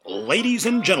Ladies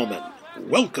and gentlemen,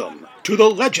 welcome to the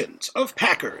Legends of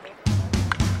Packard.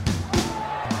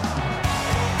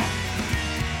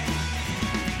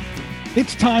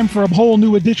 It's time for a whole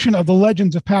new edition of the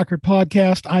Legends of Packard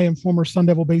podcast. I am former Sun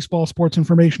Devil Baseball Sports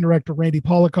Information Director Randy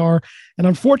Polakar, and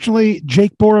unfortunately,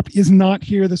 Jake Borup is not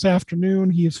here this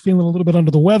afternoon. He is feeling a little bit under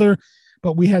the weather,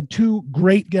 but we had two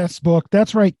great guests booked.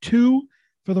 That's right, two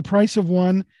for the price of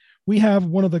one. We have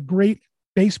one of the great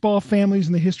baseball families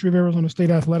in the history of Arizona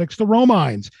State athletics, the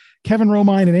Romines, Kevin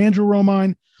Romine and Andrew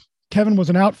Romine. Kevin was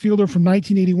an outfielder from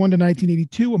 1981 to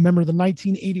 1982, a member of the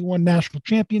 1981 National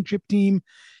Championship team.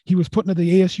 He was put into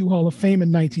the ASU Hall of Fame in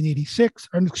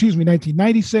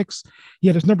 1996. He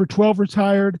had his number 12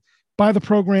 retired by the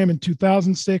program in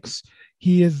 2006.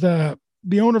 He is the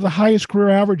owner of the highest career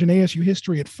average in ASU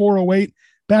history at 408,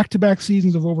 back-to-back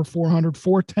seasons of over 400,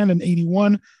 410 and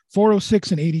 81,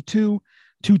 406 and 82,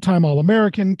 two-time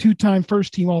All-American, two-time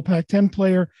first-team All-Pac-10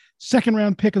 player,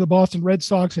 second-round pick of the Boston Red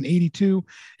Sox in 82,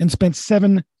 and spent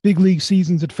 7 big league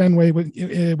seasons at Fenway with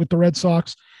the Red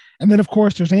Sox. And then, of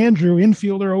course, there's Andrew,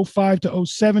 infielder, 05 to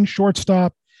 07,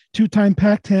 shortstop, two-time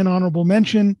Pac-10 honorable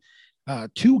mention,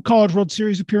 2 College World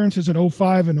Series appearances in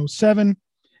 05 and 07,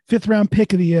 fifth-round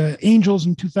pick of the Angels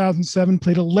in 2007,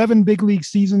 played 11 big league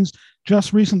seasons,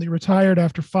 just recently retired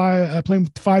after playing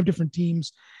with 5 different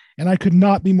teams. And I could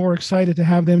not be more excited to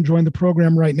have them join the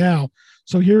program right now.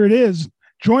 So here it is,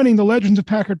 joining the Legends of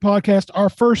Packard podcast, our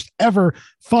first ever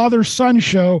father-son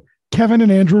show, Kevin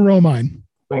and Andrew Romine.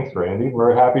 Thanks, Randy.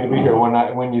 We're happy to be here.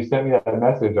 When you sent me that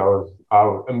message,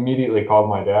 I immediately called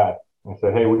my dad and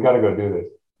said, "Hey, we got to go do this."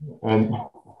 And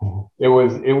it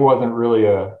wasn't really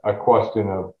a question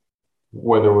of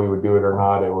whether we would do it or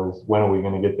not. It was, when are we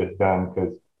going to get this done?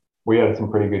 Because we had some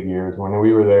pretty good years when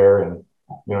we were there, and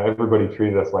everybody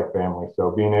treated us like family.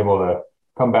 So being able to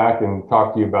come back and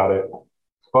talk to you about it,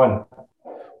 it's fun.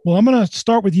 Well, I'm going to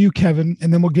start with you, Kevin,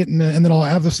 and then we'll get into, and then I'll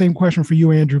have the same question for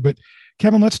you, Andrew. But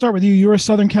Kevin, let's start with you. You're a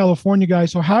Southern California guy.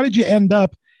 So how did you end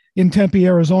up in Tempe,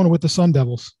 Arizona with the Sun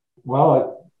Devils?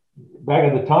 Well, back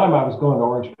at the time I was going to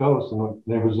Orange Coast, and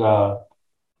there was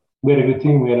we had a good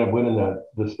team. We ended up winning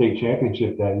the state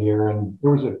championship that year. And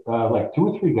there was like 2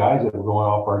 or 3 guys that were going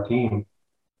off our team.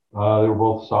 They were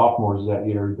both sophomores that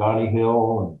year, Donnie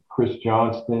Hill and Chris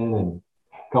Johnston, and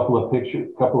a couple of pitchers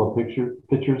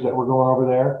that were going over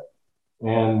there.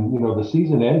 And, the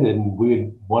season ended and we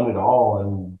had won it all.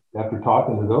 And after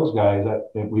talking to those guys,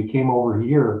 we came over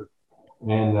here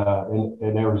and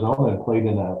in Arizona and played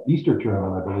in an Easter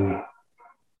tournament, I believe.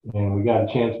 And we got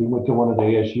a chance. We went to one of the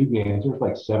ASU games. There was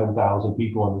like 7,000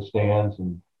 people in the stands.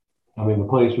 And I mean, the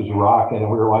place was rocking, and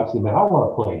we were watching, man, I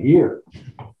want to play here.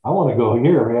 I want to go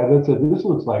here, man. I said, this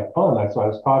looks like fun. So I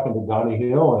was talking to Donnie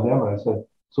Hill and them, and I said,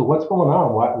 so what's going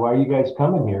on? Why are you guys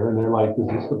coming here? And they're like, is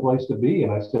this the place to be?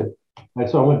 And so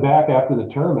I went back after the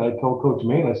tournament. I told Coach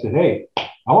Maine, I said, hey,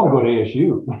 I want to go to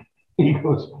ASU. He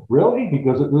goes, really? He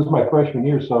goes, it was my freshman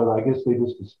year, so I guess they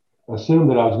just assumed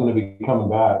that I was going to be coming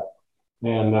back.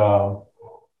 And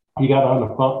he got on the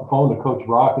phone to Coach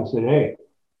Brock and said, hey,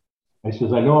 I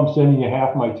says, I know I'm sending you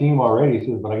half my team already. He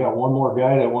says, but I got one more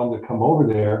guy that wanted to come over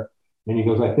there. And he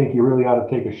goes, I think you really ought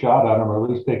to take a shot at him, or at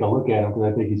least take a look at him,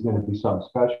 because I think he's going to be something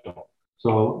special.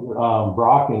 So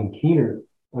Brock and Keener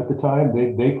at the time,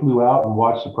 they flew out and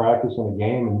watched the practice and the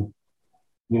game.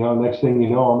 And, next thing you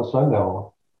know, I'm a Sun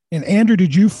Devil. And Andrew,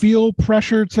 did you feel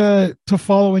pressure to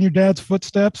follow in your dad's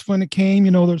footsteps when it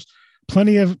came? There's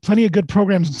plenty of good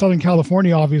programs in Southern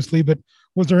California, obviously, but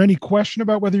was there any question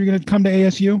about whether you're going to come to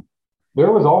ASU? There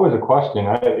was always a question.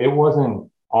 It wasn't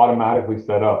automatically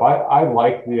set up. I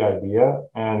liked the idea,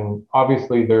 and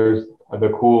obviously there's the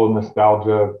cool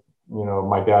nostalgia.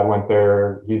 My dad went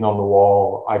there, he's on the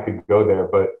wall, I could go there,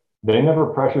 but they never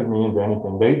pressured me into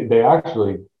anything. They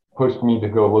actually pushed me to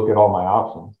go look at all my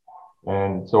options.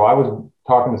 And so I was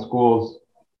talking to schools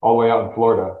all the way out in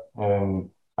Florida, and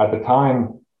at the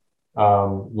time,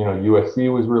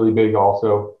 USC was really big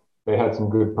also. They had some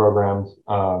good programs.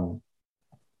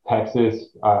 Texas,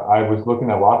 I was looking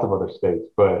at lots of other states,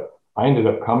 but I ended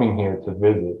up coming here to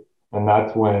visit. And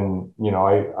that's when,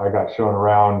 I got shown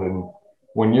around. And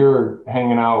when you're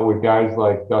hanging out with guys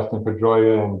like Dustin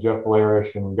Pedroia and Jeff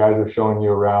Larish, and guys are showing you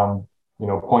around,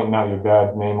 pointing out your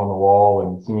dad's name on the wall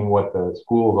and seeing what the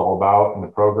school is all about and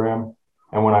the program.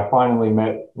 And when I finally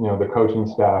met, the coaching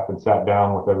staff and sat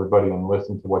down with everybody and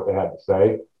listened to what they had to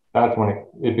say, that's when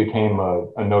it became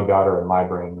a no-doubter in my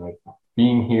brain. Like,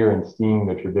 being here and seeing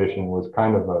the tradition was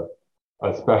kind of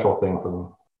a special thing for me.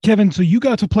 Kevin, so you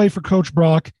got to play for Coach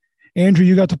Brock. Andrew,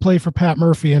 you got to play for Pat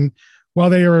Murphy. And while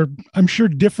they are, I'm sure,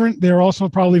 different, they're also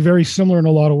probably very similar in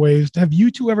a lot of ways. Have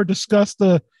you two ever discussed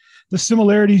the the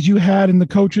similarities you had in the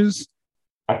coaches?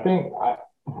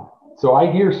 So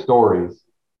I hear stories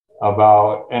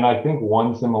about, and I think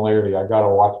one similarity, I got to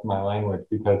watch my language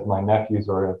because my nephews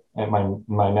are, and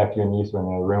my nephew and niece are in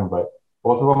the room, but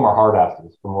both of them are hard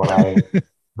asses from what I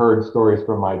heard stories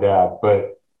from my dad.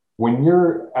 But when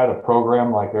you're at a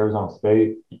program like Arizona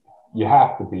State, you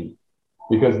have to be,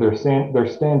 because there's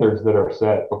standards that are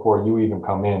set before you even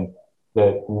come in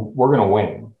that we're going to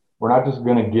win. We're not just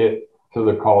going to get to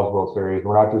the College World Series.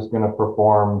 We're not just going to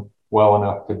perform well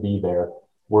enough to be there.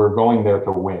 We're going there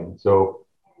to win. So,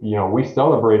 we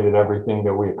celebrated everything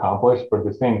that we accomplished, but at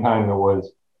the same time,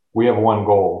 we have one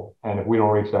goal. And if we don't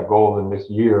reach that goal, then this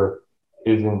year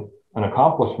isn't an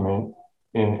accomplishment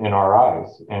in our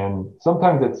eyes. And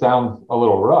sometimes it sounds a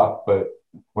little rough, but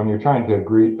when you're trying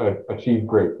to achieve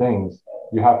great things,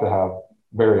 you have to have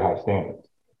very high standards.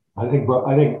 I think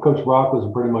Coach Brock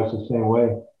was pretty much the same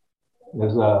way.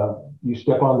 As you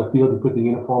step on the field, you put the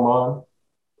uniform on,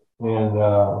 and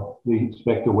they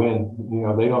expect to win.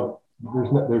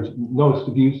 There's no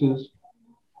excuses.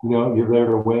 You're there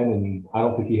to win, and I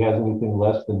don't think he has anything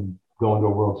less than going to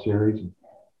a World Series and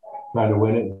trying to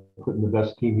win it, and putting the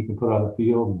best team he can put on the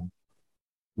field.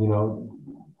 And,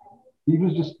 he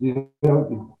was just,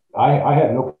 I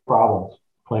had no problems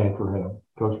playing for him.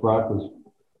 Coach Brock was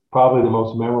probably the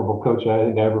most memorable coach I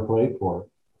think I ever played for.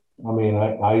 I mean,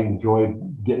 I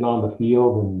enjoyed getting on the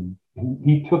field, and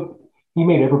he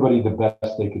made everybody the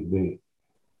best they could be.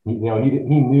 He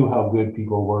knew how good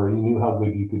people were. He knew how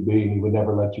good you could be, and he would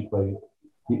never let you play.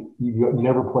 You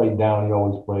never played down. He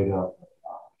always played up.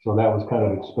 So that was kind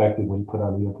of expected when you put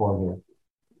on the uniform here.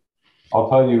 I'll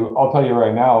tell you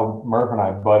right now, Murph and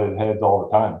I butted heads all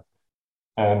the time.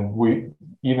 And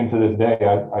even to this day,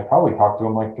 I probably talked to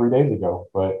him like 3 days ago,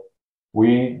 but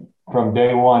from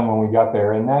day one when we got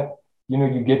there, and that,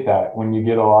 you get that when you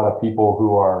get a lot of people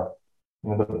who are,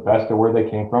 the best of where they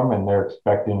came from, and they're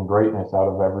expecting greatness out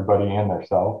of everybody and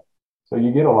themselves. So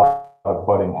you get a lot of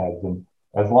butting heads, and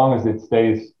as long as it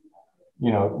stays,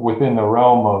 within the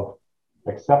realm of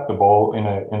acceptable in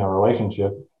a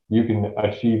relationship, you can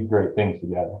achieve great things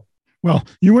together. Well,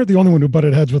 you weren't the only one who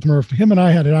butted heads with Murph. Him and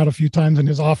I had it out a few times in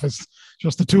his office,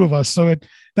 just the two of us. So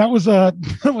that was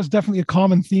definitely a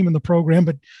common theme in the program.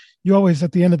 But you always,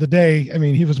 at the end of the day, I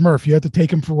mean, he was Murph. You had to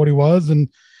take him for what he was, and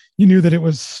you knew that it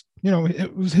was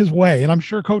his way. And I'm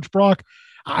sure Coach Brock,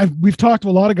 we've talked to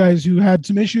a lot of guys who had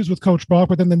some issues with Coach Brock,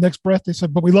 but then the next breath they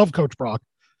said, "But we love Coach Brock."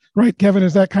 Right, Kevin?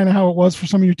 Is that kind of how it was for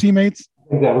some of your teammates? I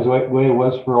think that was the way it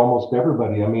was for almost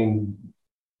everybody. I mean,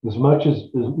 as much as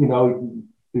in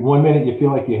 1 minute you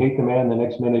feel like you hate the man, the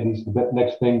next minute he's the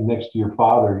next thing next to your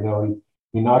father.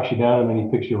 He knocks you down and then he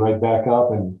picks you right back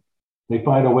up, and they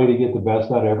find a way to get the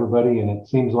best out of everybody. And it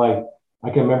seems like, I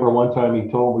can remember one time he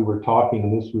told, we were talking,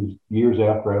 and this was years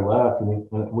after I left,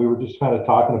 and we were just kind of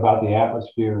talking about the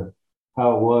atmosphere,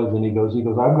 how it was, and he goes,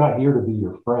 "I'm not here to be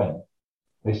your friend."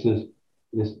 He says,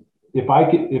 if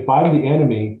I'm the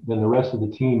enemy, then the rest of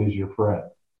the team is your friend.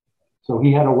 So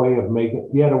he had a way of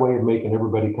making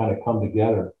everybody kind of come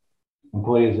together and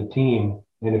play as a team.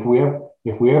 And if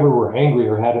we ever were angry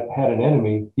or had an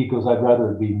enemy, he goes, "I'd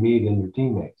rather it be me than your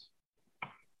teammates."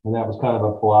 And that was kind of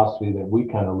a philosophy that we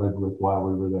kind of lived with while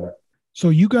we were there. So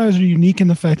you guys are unique in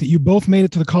the fact that you both made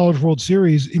it to the College World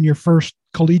Series in your first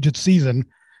collegiate season.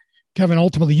 Kevin,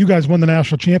 ultimately, you guys won the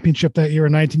national championship that year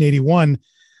in 1981.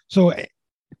 So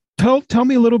tell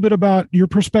me a little bit about your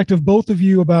perspective, both of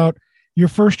you, about your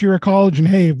first year of college, and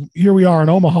hey, here we are in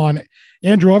Omaha. And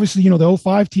Andrew, obviously, the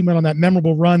 05 team went on that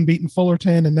memorable run, beating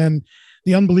Fullerton, and then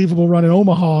the unbelievable run in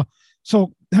Omaha.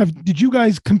 So did you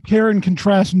guys compare and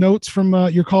contrast notes from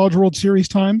your College World Series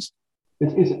times?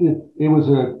 It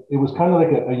was kind of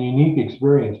like a unique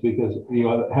experience because,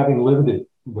 having lived it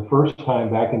the first time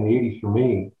back in the 80s for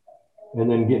me, and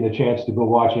then getting a chance to go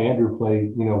watch Andrew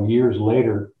play, years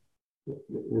later,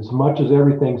 as much as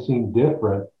everything seemed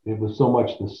different, it was so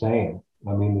much the same.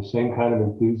 I mean, the same kind of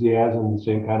enthusiasm, the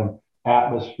same kind of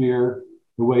atmosphere,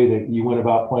 the way that you went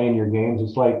about playing your games.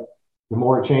 It's like the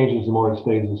more it changes, the more it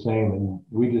stays the same. And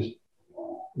we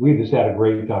just had a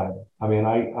great time. I mean,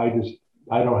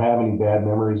 I don't have any bad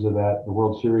memories of that. The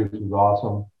World Series was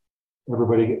awesome.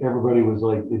 Everybody was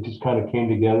like, it just kind of came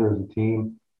together as a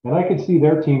team. And I could see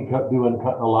their team doing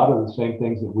a lot of the same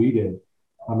things that we did.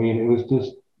 I mean, it was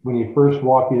just, when you first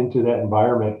walk into that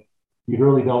environment, you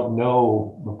really don't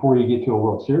know before you get to a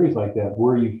World Series like that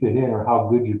where you fit in or how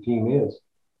good your team is.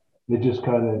 It just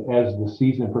kind of, as the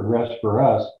season progressed for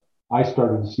us, I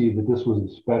started to see that this was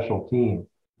a special team.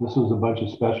 This was a bunch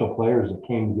of special players that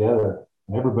came together,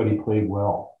 and everybody played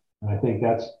well. And I think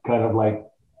that's kind of like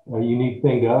a unique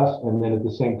thing to us. And then at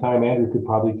the same time, Andrew could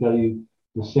probably tell you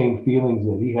the same feelings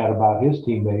that he had about his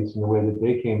teammates and the way that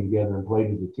they came together and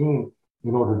played as a team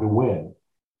in order to win.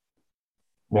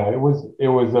 Yeah, it was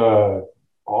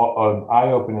an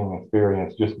eye-opening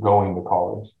experience just going to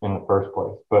college in the first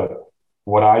place. But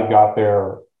what I got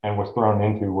there and was thrown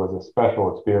into was a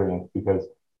special experience because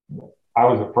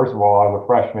first of all, I was a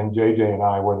freshman. JJ and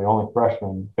I were the only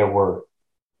freshmen that were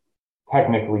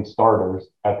technically starters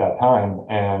at that time.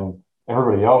 And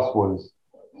everybody else was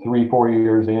 3, 4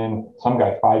 years in, some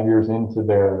guys 5 years into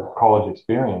their college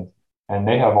experience, and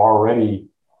they have already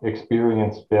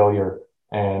experienced failure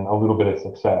and a little bit of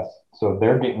success. So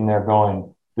they're getting there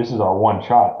going, this is our one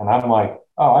shot. And I'm like,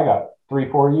 oh, I got 3,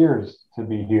 4 years to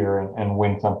be here and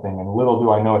win something. And little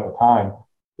do I know at the time,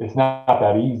 it's not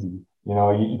that easy.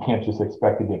 You can't just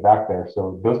expect to get back there.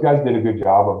 So those guys did a good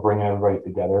job of bringing everybody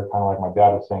together, kind of like my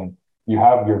dad was saying. You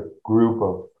have your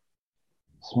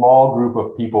small group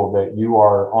of people that you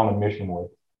are on a mission with.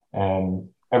 And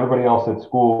everybody else at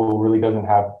school really doesn't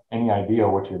have any idea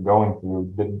what you're going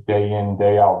through the day in,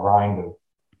 day out grind of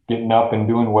getting up and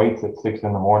doing weights at 6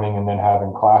 in the morning and then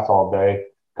having class all day,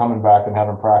 coming back and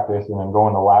having practice and then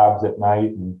going to labs at night.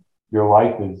 And your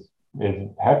life is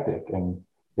hectic and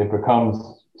it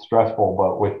becomes stressful.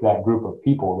 But with that group of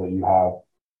people that you have,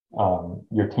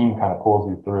 your team kind of pulls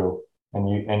you through.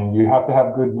 And you have to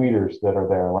have good leaders that are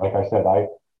there. Like I said,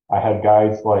 I had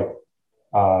guys like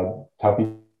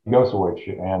Tuffy Gosowich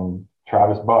and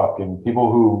Travis Buck and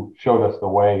people who showed us the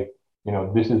way,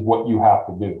 this is what you have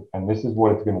to do. And this is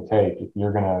what it's going to take if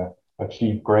you're going to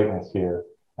achieve greatness here.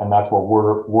 And that's what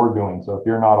we're doing. So if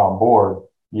you're not on board,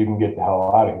 you can get the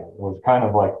hell out of here. It was kind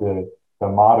of like the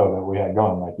motto that we had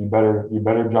going, like, you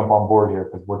better jump on board here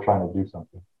because we're trying to do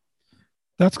something.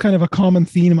 That's kind of a common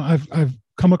theme I've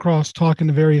come across talking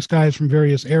to various guys from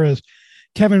various eras.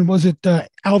 Kevin, was it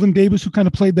Alvin Davis who kind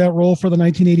of played that role for the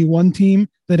 1981 team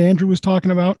that Andrew was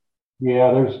talking about?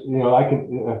 Yeah, there's,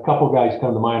 a couple of guys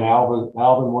come to mind. Alvin,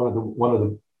 one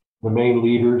of the main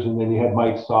leaders, and then you had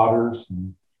Mike Sodders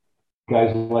and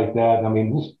guys like that. I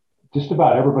mean, just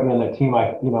about everybody on that team.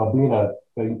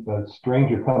 Being a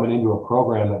stranger coming into a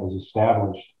program that was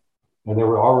established, and there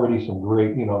were already some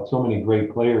great, so many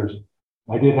great players.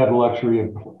 I did have the luxury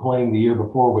of playing the year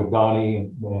before with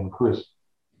Donnie and Chris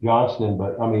Johnston,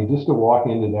 but I mean, just to walk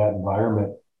into that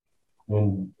environment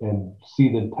and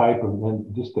see the type of,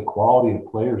 and just the quality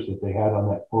of players that they had on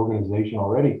that organization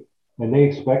already, and they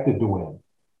expected to win.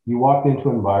 You walked into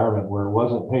an environment where it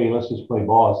wasn't, hey, let's just play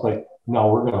ball. It's like, no,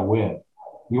 we're going to win.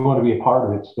 You want to be a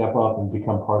part of it, step up and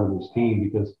become part of this team,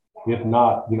 because if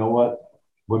not, you know what?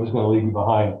 We're just going to leave you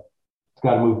behind. It's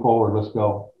got to move forward. Let's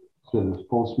go. So there's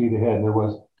full speed ahead. And there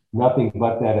was nothing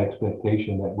but that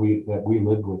expectation that we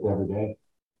lived with every day.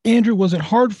 Andrew, was it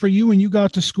hard for you when you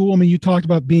got to school? I mean, you talked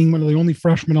about being one of the only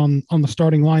freshmen on the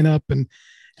starting lineup, and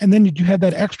then you had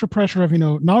that extra pressure of,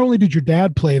 not only did your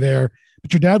dad play there,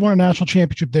 but your dad won a national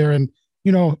championship there. And,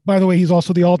 by the way, he's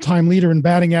also the all-time leader in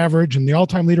batting average and the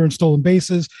all-time leader in stolen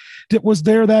bases. Was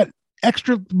there that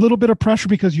extra little bit of pressure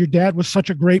because your dad was such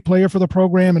a great player for the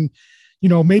program? And,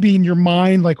 maybe in your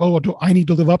mind, like, oh, do I need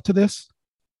to live up to this?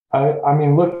 I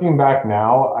mean, looking back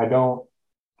now, I don't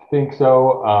think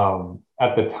so.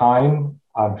 At the time,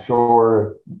 I'm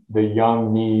sure the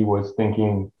young me was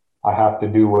thinking I have to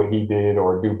do what he did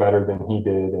or do better than he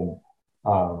did. And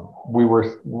we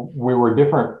were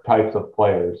different types of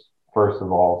players, first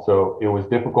of all. So it was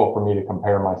difficult for me to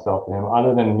compare myself to him,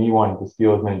 other than me wanting to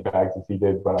steal as many bags as he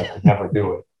did, but I could never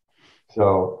do it.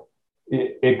 So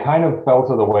it kind of fell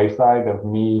to the wayside of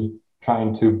me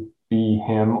trying to be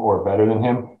him or better than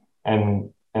him.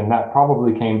 And that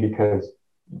probably came because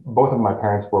both of my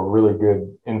parents were really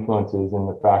good influences in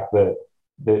the fact that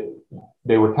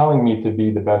they were telling me to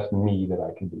be the best me that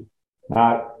I can be,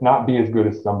 not be as good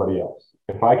as somebody else.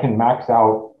 If I can max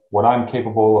out what I'm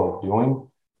capable of doing,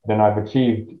 then I've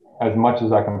achieved as much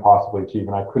as I can possibly achieve.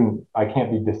 And I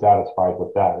can't be dissatisfied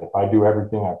with that. If I do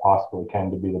everything I possibly can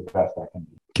to be the best I can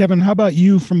be. Kevin, how about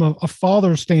you from a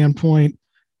father standpoint,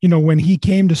 when he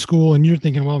came to school and you're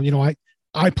thinking, well,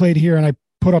 I played here and I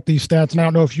put up these stats, and I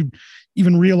don't know if you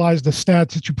even realize the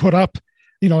stats that you put up,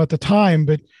 at the time,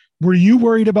 but were you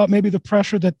worried about maybe the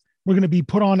pressure that we're going to be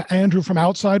put on Andrew from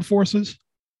outside forces?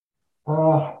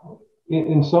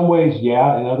 In some ways,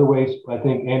 yeah. In other ways, I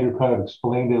think Andrew kind of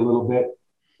explained it a little bit,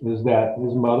 is that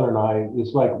his mother and I,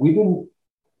 it's like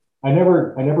I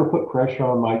never put pressure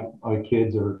on my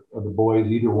kids or the boys,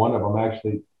 either one of them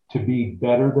actually, to be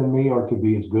better than me or to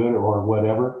be as good or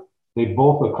whatever. They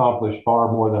both accomplished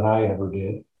far more than I ever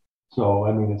did. So,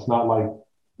 I mean, it's not like,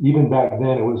 even back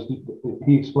then,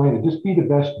 he explained it, just be the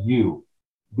best you.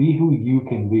 be who you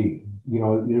can be. You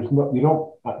know,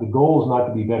 the goal is not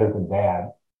to be better than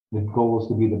dad. The goal is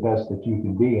to be the best that you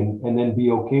can be, and then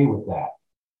be okay with that.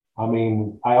 I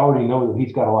mean, I already know that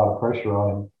he's got a lot of pressure on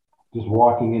him. Just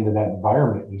walking into that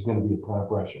environment, there's going to be a ton of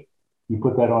pressure. You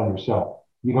put that on yourself.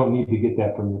 You don't need to get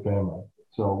that from your family.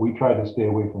 So we try to stay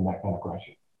away from that kind of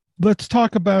pressure. Let's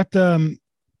talk about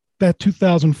that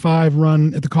 2005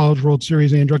 run at the College World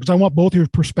Series, Andrew, because I want both your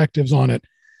perspectives on it.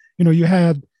 You know, you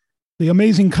had the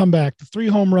amazing comeback, the 3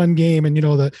 home run game, and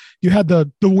you had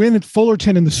the win at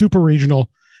Fullerton in the Super Regional.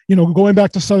 You know, going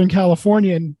back to Southern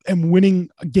California and winning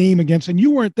a game against, and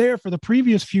you weren't there for the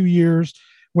previous few years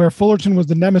where Fullerton was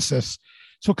the nemesis.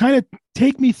 So kind of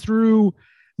take me through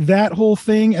that whole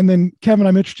thing. And then Kevin,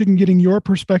 I'm interested in getting your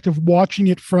perspective, watching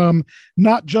it from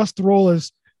not just the role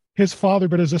as his father,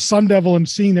 but as a Sun Devil and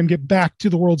seeing them get back to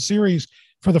the World Series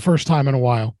for the first time in a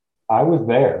while. I was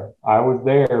there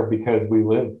because we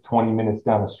lived 20 minutes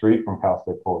down the street from Cal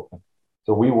State Fullerton.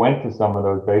 So we went to some of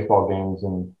those baseball games,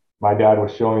 and my dad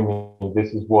was showing me,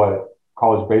 this is what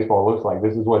college baseball looks like.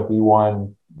 This is what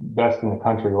D1 best in the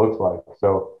country looks like.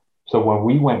 So when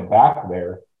we went back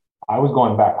there, I was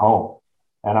going back home,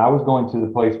 and I was going to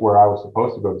the place where I was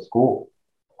supposed to go to school.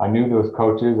 I knew those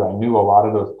coaches. I knew a lot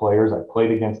of those players. I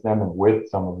played against them and with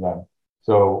some of them.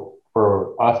 So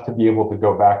for us to be able to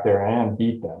go back there and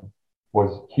beat them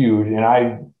was huge. And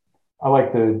I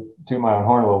like to toot my own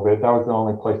horn a little bit. That was the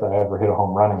only place I ever hit a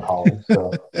home run in college.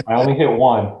 So I only hit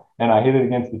one, and I hit it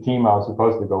against the team I was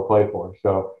supposed to go play for.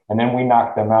 So, and then we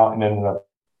knocked them out and ended up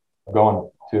going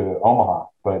to Omaha.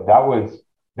 But that was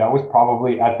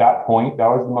probably, at that point, that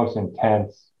was the most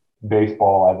intense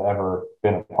baseball I've ever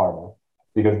been a part of,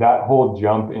 because that whole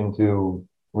jump into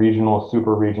regionals,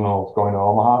 super regionals, going to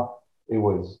Omaha, it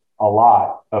was a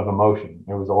lot of emotion.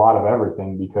 It was a lot of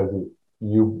everything, because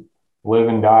you live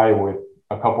and die with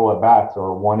a couple at bats,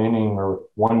 or one inning or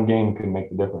one game could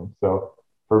make the difference. So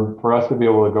for us to be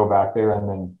able to go back there and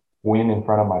then win in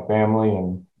front of my family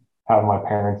and have my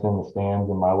parents in the stands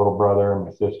and my little brother and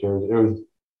my sisters,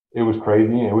 it was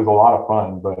crazy. It was a lot of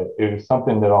fun, but it was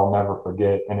something that I'll never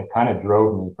forget. And it kind of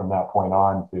drove me from that point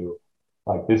on to,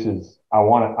 like, I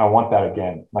want that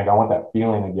again. Like, I want that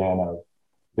feeling again of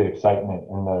the excitement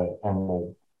and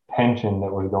the tension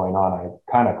that was going on.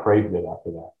 I kind of craved it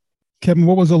after that. Kevin,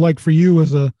 what was it like for you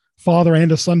as a father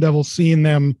and a Sun Devil, seeing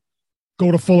them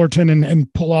go to Fullerton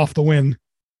and pull off the win?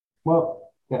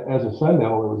 Well, as a Sun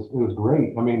Devil, it was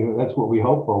great. I mean, that's what we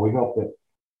hope for. We hope that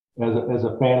as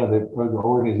a fan of the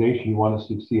organization, you want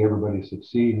to see everybody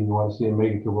succeed, and you want to see them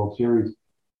make it to the World Series.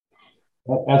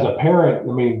 As a parent,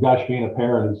 I mean, gosh, being a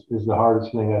parent is the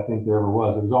hardest thing I think there ever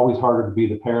was. It was always harder to be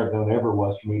the parent than it ever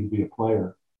was for me to be a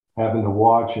player, having to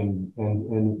watch and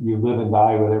you live and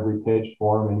die with every pitch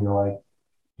for them, and you're like,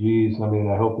 geez, I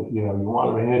mean, I hope that, you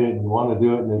want them to hit it and you want to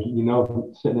do it, and there's,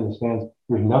 sitting in the stands,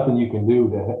 there's nothing you can do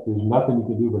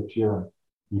but cheer them.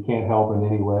 You can't help in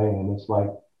any way, and it's like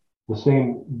the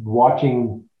same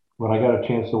watching when I got a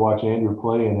chance to watch Andrew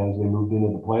play, and as they moved into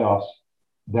the playoffs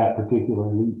that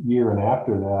particular year and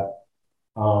after that,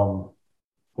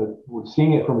 but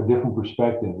seeing it from a different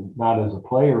perspective, not as a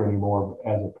player anymore, but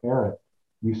as a parent,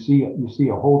 you see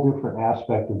a whole different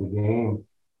aspect of the game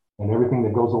and everything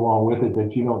that goes along with it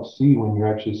that you don't see when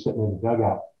you're actually sitting in the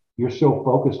dugout. You're so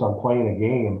focused on playing a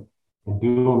game and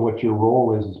doing what your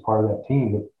role is as part of that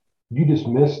team that you just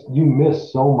miss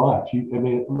so much.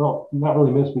 Not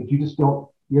really miss, but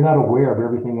you're not aware of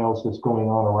everything else that's going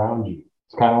on around you.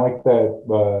 It's kind of like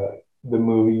the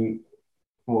movie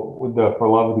with the For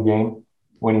Love of the Game,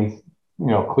 when he's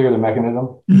clear the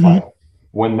mechanism. Mm-hmm. Like,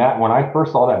 when I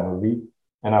first saw that movie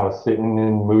and I was sitting in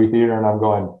the movie theater and I'm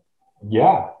going,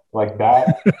 yeah, like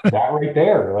that right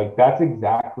there, like that's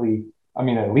exactly. I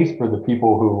mean, at least for the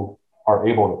people who are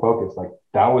able to focus, like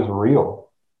that was real.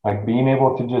 Like being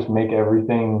able to just make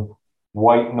everything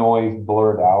white noise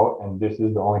blurred out, and this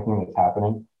is the only thing that's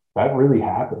happening. That really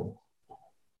happened.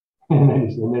 And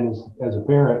then as a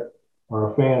parent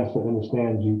or a fan sitting in the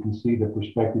stands, you can see the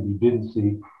perspective you didn't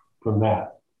see from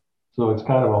that. So it's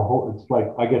kind of it's like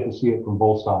I get to see it from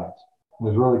both sides. It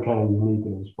was really kind of unique,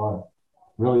 and it was fun.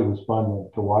 Really, it was fun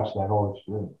to watch that whole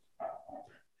experience.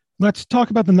 Let's talk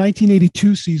about the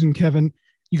 1982 season, Kevin.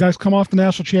 You guys come off the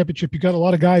national championship. You got a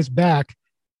lot of guys back,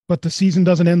 but the season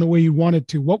doesn't end the way you wanted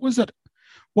to. What was it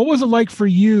like for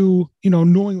you,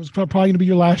 knowing it was probably going to be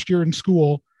your last year in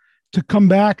school, to come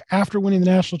back after winning the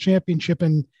national championship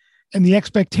and the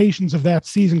expectations of that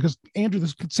season? Because, Andrew,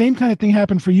 the same kind of thing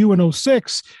happened for you in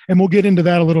 2006, and we'll get into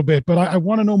that a little bit. But I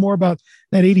want to know more about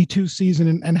that 82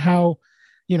 season and how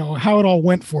it all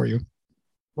went for you.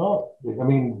 Well, I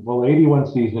mean, well, the 81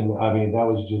 season, I mean, that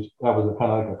was a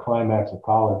kind of like a climax of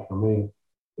college for me.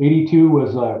 82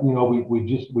 was,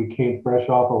 we came fresh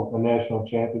off of a national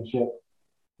championship,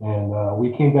 and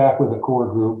we came back with a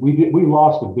core group. We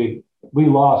lost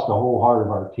the whole heart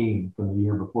of our team from the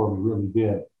year before. We really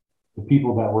did. The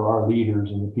people that were our leaders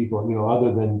and the people,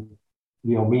 other than,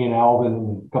 me and Alvin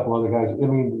and a couple other guys. I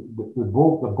mean, the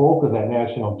bulk of that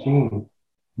national team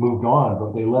moved on,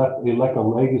 but they left a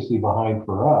legacy behind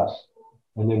for us.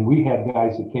 And then we had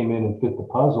guys that came in and fit the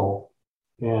puzzle.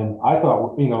 And I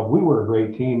thought, we were a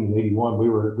great team in 81. We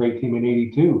were a great team in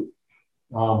 82.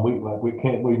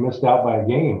 We missed out by a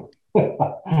game.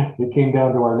 It came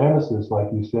down to our nemesis, like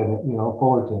you said,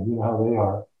 Fullerton. You know how they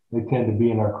are. They tend to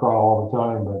be in our craw all the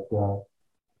time. But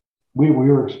we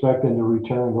were expecting to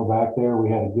return and go back there. We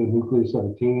had a good nucleus of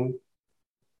a team.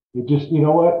 It just, you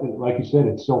know what? Like you said,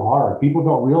 it's so hard. People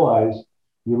don't realize.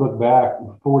 You look back,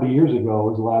 40 years ago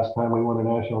was the last time we won a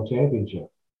national championship,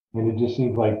 and it just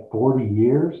seems like 40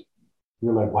 years.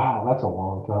 You're like, wow, that's a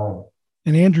long time.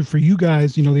 And Andrew, for you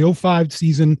guys, the '05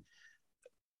 season,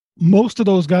 most of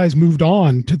those guys moved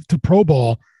on to pro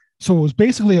ball. So it was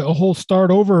basically a whole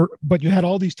start over, but you had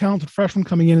all these talented freshmen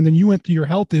coming in, and then you went through your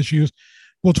health issues,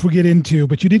 which we'll get into,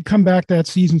 but you did come back that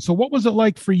season. So what was it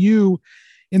like for you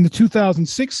in the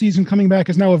 2006 season, coming back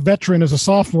as now a veteran, as a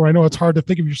sophomore? I know it's hard to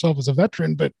think of yourself as a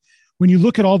veteran, but when you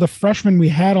look at all the freshmen we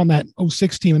had on that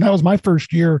 '06 team, and that was my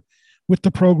first year with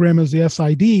the program as the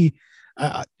SID,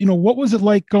 what was it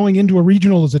like going into a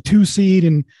regional as a 2 seed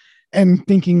and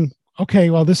thinking, okay,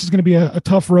 well, this is going to be a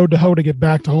tough road to hoe to get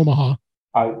back to Omaha?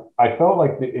 I felt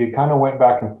like it kind of went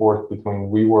back and forth between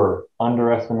we were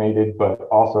underestimated, but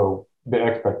also the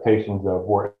expectations of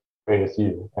where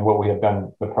ASU and what we had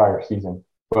done the prior season.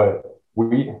 But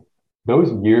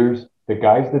those years, the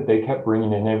guys that they kept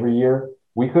bringing in every year,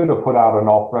 we could have put out an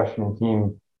all freshman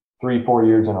team 3-4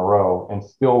 years in a row and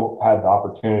still had the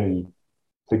opportunity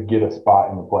to get a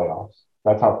spot in the playoffs.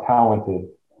 That's how talented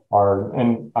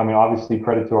and I mean, obviously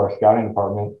credit to our scouting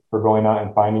department for going out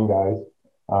and finding guys,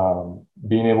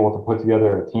 being able to put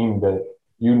together a team that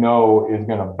is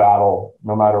going to battle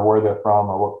no matter where they're from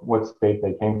or what state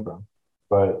they came from.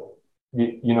 But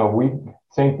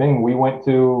same thing. We went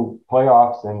to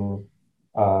playoffs, and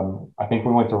I think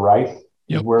we went to Rice,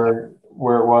 yep, where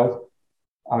it was.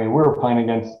 I mean, we were playing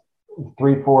against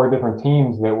 3-4 different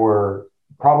teams that were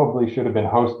probably should have been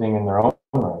hosting in their own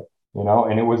right,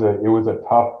 and it was a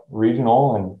tough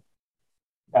regional. And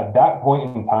at that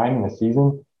point in time in the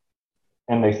season,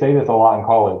 and they say this a lot in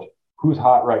college, who's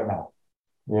hot right now?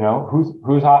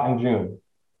 Who's hot in June?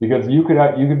 Because you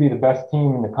could be the best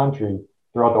team in the country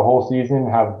throughout the whole season,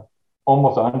 have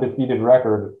almost an undefeated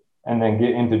record, and then get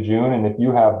into June, and if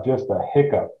you have just a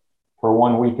hiccup for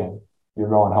one weekend, you're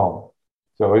going home.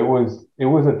 So it was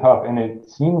a tough, and it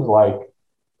seems like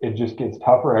it just gets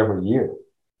tougher every year.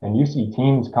 And you see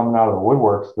teams coming out of the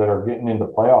woodworks that are getting into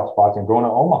playoff spots and going to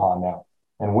Omaha now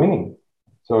and winning.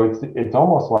 So it's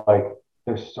almost like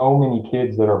there's so many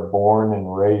kids that are born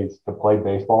and raised to play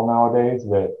baseball nowadays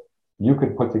that you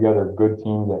could put together good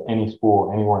teams at any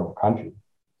school anywhere in the country.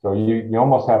 So you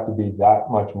almost have to be that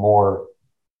much more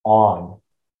on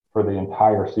for the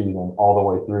entire season, all the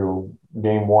way through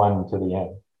game one to the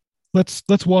end.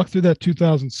 Let's walk through that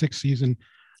 2006 season.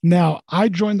 Now, I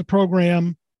joined the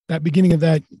program at beginning of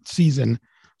that season,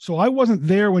 so I wasn't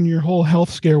there when your whole health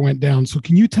scare went down. So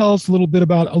can you tell us a little bit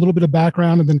of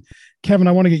background? And then, Kevin,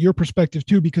 I want to get your perspective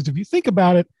too, because if you think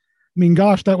about it, I mean,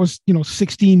 gosh, that was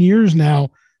 16 years now.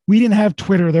 We didn't have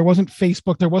Twitter. There wasn't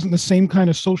Facebook. There wasn't the same kind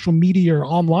of social media or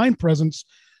online presence.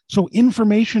 So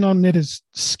information on it is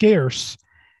scarce.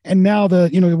 And now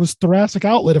it was Thoracic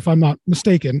Outlet, if I'm not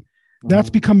mistaken. That's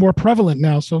become more prevalent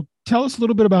now. So tell us a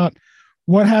little bit about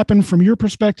what happened from your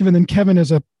perspective. And then Kevin,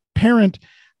 as a parent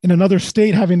in another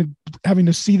state, having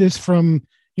to see this from,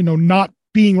 not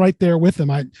being right there with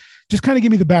them. I just kind of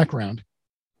give me the background.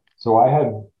 So I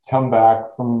had come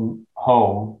back from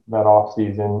home that off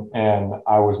season, and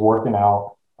I was working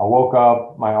out. I woke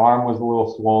up, my arm was a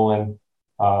little swollen.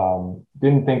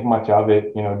 Didn't think much of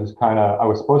it, just kind of, I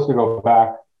was supposed to go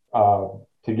back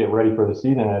to get ready for the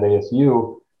season at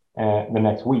ASU and the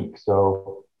next week.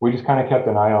 So we just kind of kept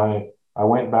an eye on it. I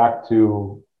went back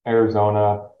to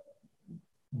Arizona.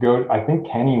 I think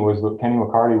Kenny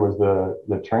McCarty was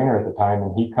the trainer at the time,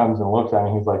 and he comes and looks at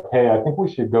me. He's like, "Hey, I think we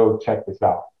should go check this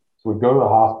out." So we go to the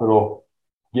hospital,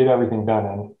 get everything done,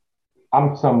 and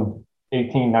I'm some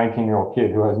 18, 19-year-old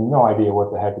kid who has no idea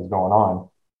what the heck is going on.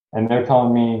 And they're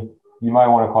telling me, "You might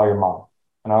want to call your mom."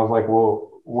 And I was like, "Well,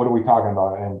 what are we talking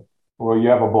about?" And, "Well, you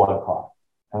have a blood clot."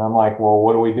 And I'm like, "Well,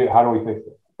 what do we do? How do we fix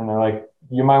it?" And they're like,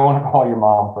 you might want to call your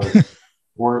mom first.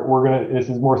 This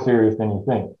is more serious than you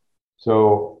think.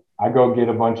 So I go get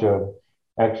a bunch of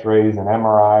x-rays and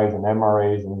MRIs and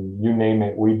MRAs and you name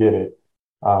it, we did it.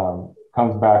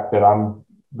 Comes back that I'm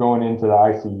going into the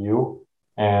ICU.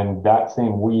 And that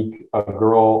same week, a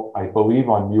girl, I believe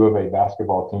on U of A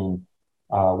basketball team,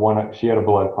 she had a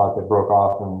blood clot that broke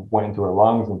off and went into her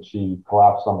lungs and she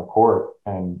collapsed on the court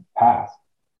and passed.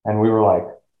 And we were like,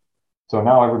 so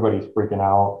now everybody's freaking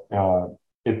out.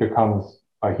 It becomes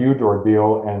a huge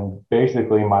ordeal. And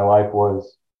basically my life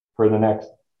was for the next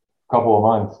couple of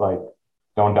months, like,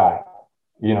 don't die.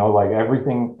 Like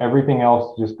everything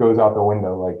else just goes out the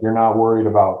window. Like you're not worried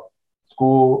about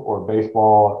school or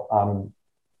baseball.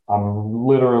 I'm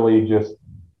literally just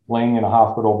laying in a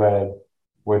hospital bed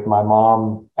with my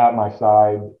mom at my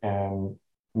side and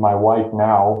my wife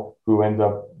now, who ends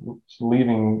up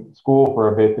leaving school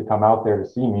for a bit to come out there to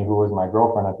see me, who was my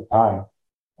girlfriend at the time.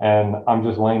 And I'm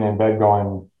just laying in bed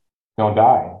going, don't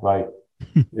die. Like,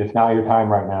 it's not your time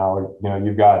right now.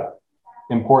 You've got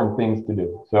important things to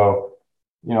do. So,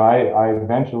 I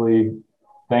eventually,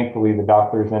 thankfully, the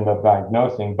doctors end up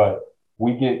diagnosing, but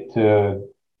we get to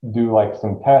do like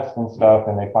some tests and stuff,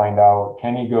 and they find out.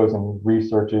 Kenny goes and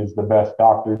researches the best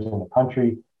doctors in the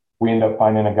country. We end up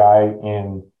finding a guy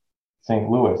in St.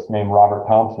 Louis named Robert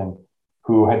Thompson,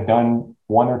 who had done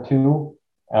one or two.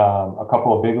 A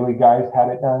couple of big league guys had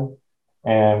it done.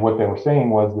 And what they were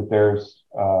saying was that there's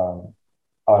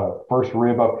a first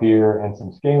rib up here and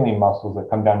some scalene muscles that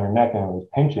come down your neck, and it was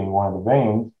pinching one of the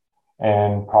veins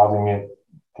and causing it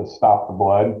to stop the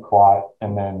blood clot.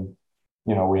 And then,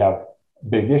 we have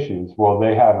big issues. Well,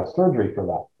 they have a surgery for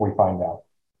that, we find out.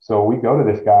 So we go to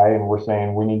this guy and we're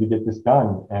saying, we need to get this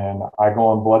done. And I go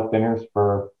on blood thinners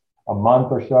for a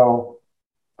month or so,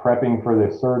 prepping for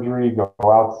this surgery, go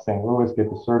out to St. Louis,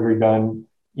 get the surgery done.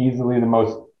 Easily the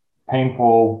most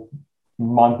painful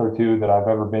month or two that I've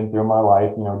ever been through in my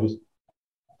life. Just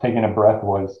taking a breath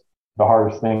was the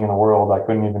hardest thing in the world. I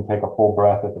couldn't even take a full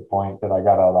breath at the point that I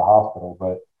got out of the hospital,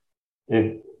 but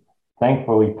it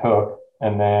thankfully took.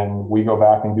 And then we go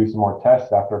back and do some more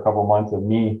tests after a couple of months of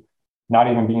me not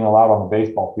even being allowed on the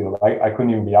baseball field. I couldn't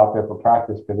even be out there for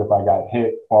practice because if I got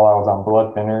hit while I was on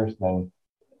blood thinners, then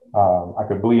I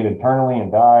could bleed internally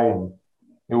and die. And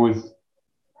it was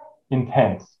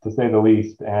intense, to say the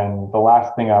least. And the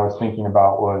last thing I was thinking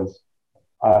about was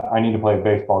I need to play a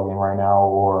baseball game right now,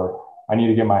 or I need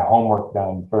to get my homework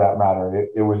done, for that matter.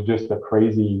 It was just a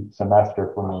crazy semester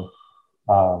for me.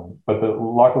 But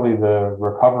luckily the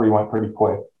recovery went pretty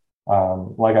quick.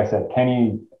 Like I said,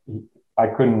 Kenny, I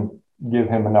couldn't give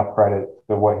him enough credit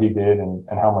for what he did and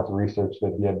how much research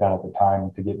that he had done at the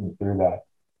time to get me through that.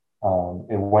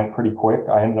 It went pretty quick.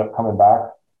 I ended up coming back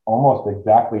almost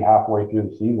exactly halfway through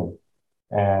the season.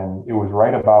 And it was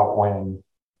right about when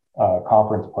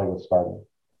conference play was starting.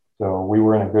 So we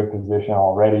were in a good position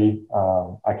already.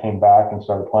 I came back and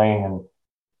started playing. And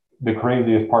the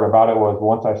craziest part about it was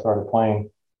once I started playing,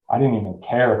 I didn't even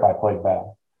care if I played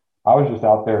bad. I was just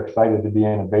out there excited to be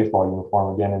in a baseball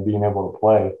uniform again and being able to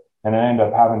play. And I ended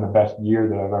up having the best year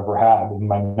that I've ever had. And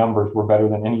my numbers were better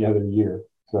than any other year.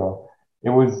 So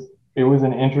it was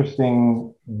an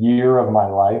interesting year of my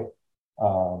life.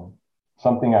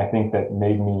 Something I think that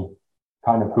made me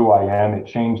kind of who I am. It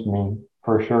changed me,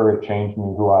 for sure. It changed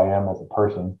me who I am as a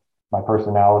person. My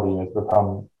personality has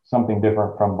become something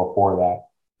different from before that.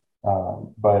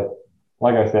 But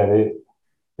like I said,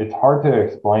 it's hard to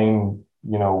explain,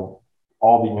 all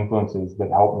the influences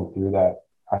that helped me through that.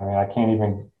 I mean, I can't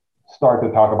even start to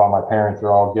talk about my parents,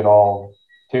 or I'll get all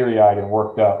teary-eyed and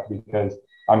worked up, because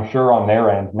I'm sure on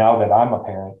their end, now that I'm a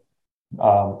parent,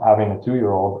 having a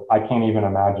 2-year-old, I can't even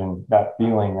imagine that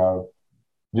feeling of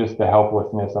just the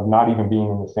helplessness of not even being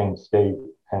in the same state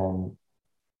and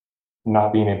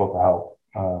not being able to help,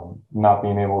 not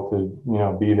being able to,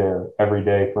 be there every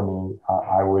day for me.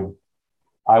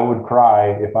 I would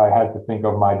cry if I had to think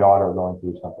of my daughter going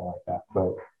through something like that,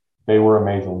 but they were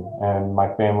amazing and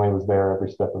my family was there every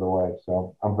step of the way.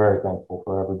 So I'm very thankful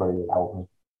for everybody that helped me.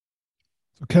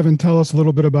 So Kevin, tell us a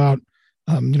little bit about,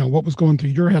 what was going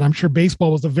through your head. I'm sure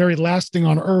baseball was the very last thing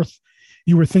on earth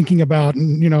you were thinking about.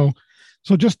 And,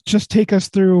 so just take us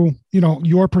through,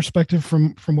 your perspective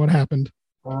from what happened.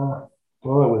 Well,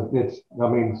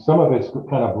 some of it's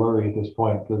kind of blurry at this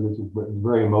point because it's a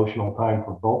very emotional time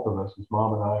for both of us, his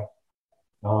mom and I.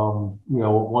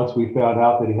 Once we found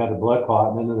out that he had the blood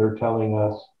clot, and then they're telling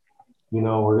us, we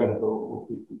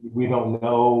don't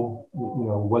know,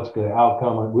 what's the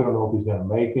outcome. We don't know if he's going to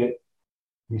make it.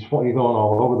 He's going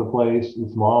all over the place.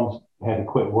 His mom's had to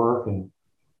quit work and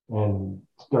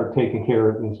start taking care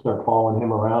of and start following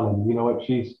him around. And you know what?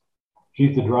 She's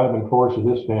she's the driving force of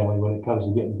this family when it comes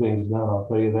to getting things done. I'll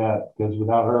tell you that, because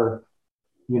without her,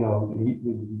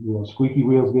 squeaky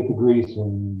wheels get the grease,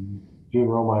 and June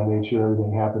Romine made sure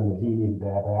everything happened that he needed to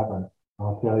have happen.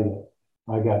 I'll tell you,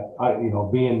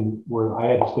 being where I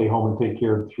had to stay home and take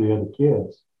care of 3 other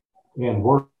kids and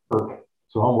work.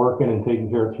 So I'm working and taking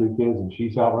care of 3 kids, and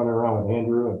she's out running around with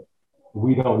Andrew, and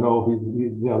we don't know if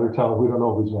they're telling us we don't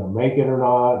know if he's going to make it or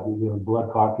not.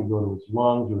 Blood clot could go to his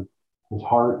lungs or his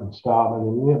heart and stop. I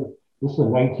mean, this is a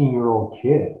 19-year-old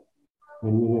kid.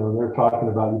 And, they're talking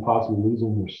about you possibly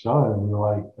losing your son. And you're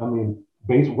like, I mean,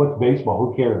 what's baseball?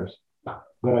 Who cares?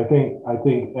 But I think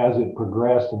as it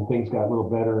progressed and things got a little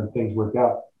better and things worked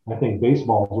out, I think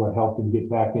baseball is what helped him get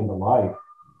back into life.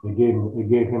 It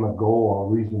gave him a goal,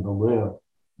 a reason to live,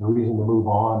 a reason to move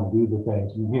on and do the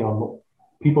things. And,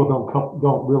 people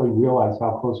don't really realize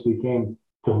how close we came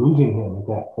to losing him at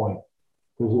that point,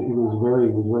 because it was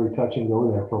very touch and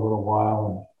go there for a little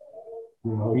while.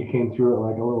 And he came through it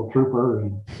like a little trooper,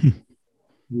 and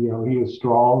he was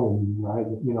strong.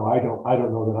 And I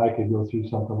don't know that I could go through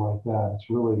something like that. It's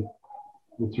really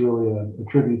a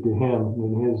tribute to him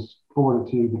and his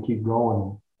fortitude to keep going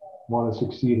and want to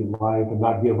succeed in life and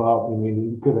not give up. I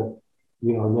mean, you could have,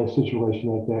 in that situation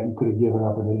like that, you could have given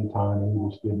up at any time, and he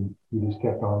just didn't. He just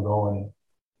kept on going. And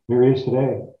here he is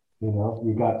today.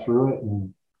 He got through it,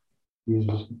 and he's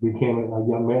just became a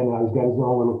young man. Now he's got his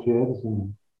own little kids,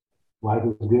 and life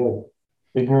is good.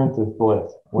 Ignorance is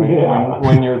bliss. When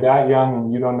you're that young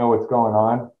and you don't know what's going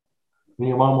on. And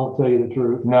your mom won't tell you the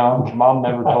truth. No, mom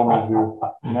never told me to.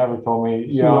 Never told me.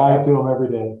 She lied to him every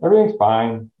day. Everything's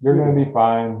fine. You're going to be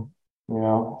fine.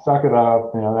 Suck it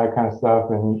up. That kind of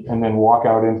stuff. And then walk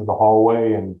out into the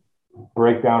hallway and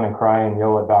break down and cry and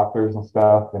yell at doctors and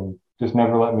stuff, and just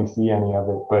never let me see any of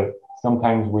it. But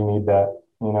sometimes we need that.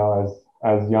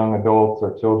 As young adults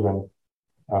or children.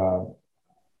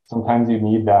 Sometimes you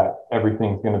need that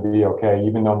everything's going to be okay,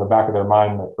 even though in the back of their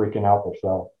mind they're freaking out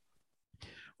themselves.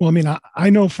 Well, I mean, I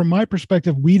know from my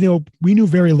perspective, we knew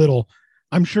very little.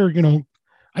 I'm sure,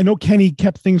 I know Kenny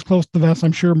kept things close to the vest.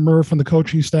 I'm sure Murph and the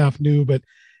coaching staff knew, but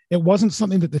it wasn't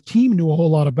something that the team knew a whole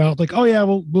lot about. Like, oh yeah,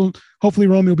 we'll hopefully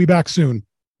Romy will be back soon.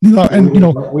 I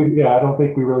don't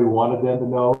think we really wanted them to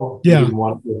know. Yeah. We didn't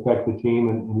want it to affect the team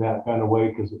in that kind of way,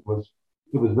 because it was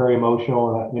very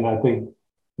emotional. And I think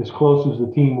as close as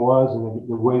the team was and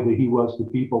the way that he was to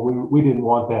people, we didn't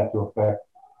want that to affect.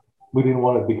 We didn't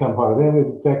want it to become part of them. It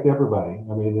would affect everybody.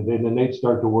 I mean, then they'd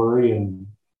start to worry, and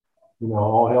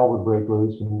all hell would break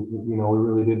loose. And we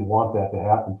really didn't want that to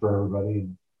happen for everybody.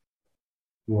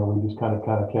 And we just kind of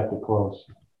kept it close.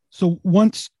 So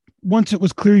once it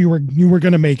was clear you were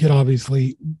going to make it,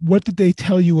 obviously, what did they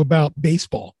tell you about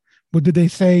baseball? What did they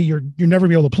say? You're never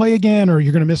be able to play again, or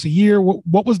you're going to miss a year?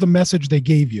 What was the message they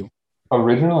gave you?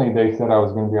 Originally, they said I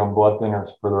was going to be on blood thinners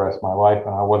for the rest of my life,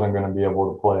 and I wasn't going to be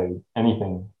able to play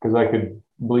anything because I could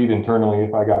bleed internally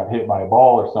if I got hit by a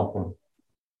ball or something.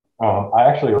 I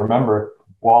actually remember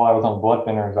while I was on blood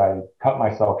thinners, I cut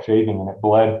myself shaving, and it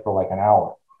bled for like an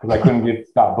hour because I couldn't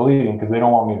stop bleeding because they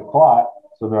don't want me to clot,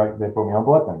 so they put me on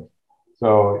blood thinners.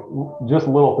 So just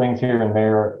little things here and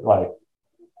there, like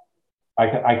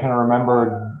I can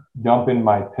remember dumping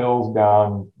my pills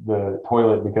down the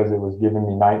toilet because it was giving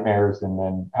me nightmares, and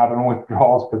then having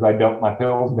withdrawals because I dumped my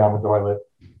pills down the toilet,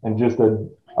 and just a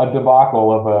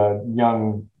debacle of a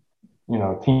young,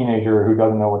 teenager who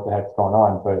doesn't know what the heck's going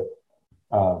on. But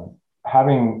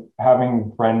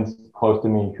having friends close to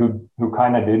me who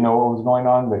kind of did know what was going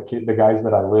on, the guys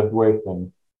that I lived with,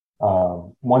 and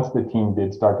once the team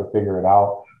did start to figure it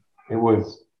out, it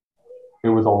was a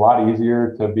lot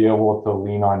easier to be able to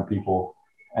lean on people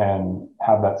and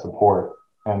have that support.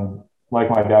 And like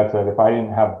my dad said, if I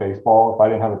didn't have baseball, if I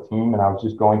didn't have a team and I was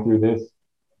just going through this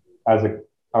as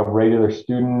a regular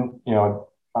student,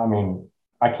 I mean,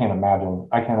 I can't imagine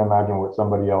what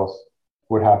somebody else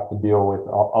would have to deal with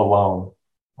alone.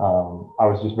 I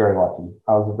was just very lucky.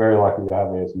 I was very lucky to have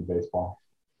ASU baseball.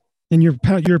 And your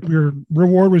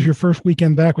reward was your first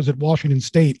weekend back was at Washington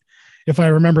State, if I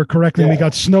remember correctly. Yeah. We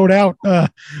got snowed out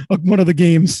one of the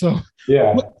games. So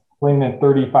yeah, playing in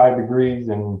 35 degrees,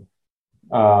 and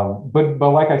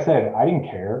but like I said, I didn't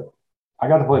care. I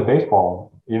got to play baseball.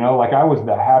 Like I was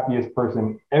the happiest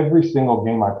person every single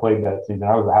game I played that season.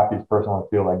 I was the happiest person on the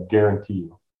field. I guarantee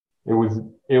you. It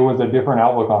was a different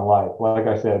outlook on life. Like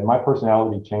I said, my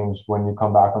personality changed when you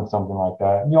come back from something like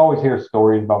that. And you always hear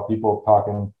stories about people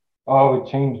talking, oh, it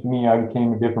changed me. I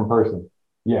became a different person.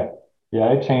 Yeah,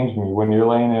 it changed me. When you're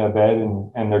laying in a bed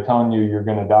and they're telling you you're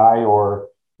going to die or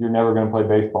you're never going to play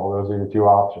baseball, those are your two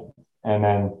options. And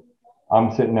then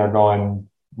I'm sitting there going,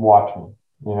 watch me.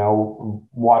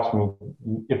 watch me.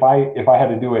 If I had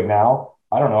to do it now,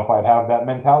 I don't know if I'd have that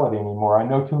mentality anymore. I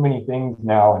know too many things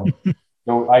now, and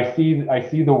I see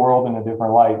the world in a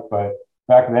different light. But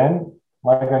back then,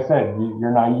 like I said,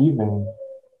 you're naive and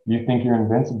you think you're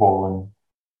invincible,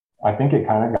 and I think it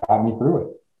kind of got me through it.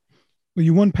 Well,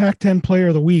 you won Pac-10 Player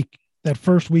of the Week that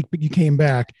first week, but you came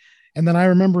back. And then I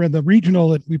remember in the regional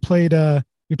that we played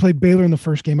Baylor in the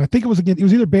first game. I think it was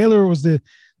either Baylor or it was the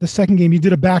second game. You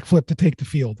did a backflip to take the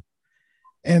field,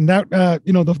 and that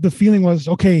the feeling was,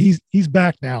 okay, he's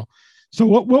back now. So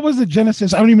what was the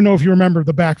genesis? I don't even know if you remember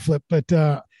the backflip, but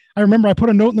I remember I put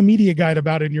a note in the media guide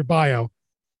about it in your bio.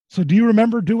 So do you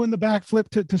remember doing the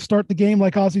backflip to start the game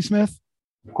like Ozzie Smith?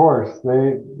 Of course,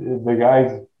 the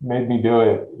guys made me do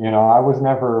it. I was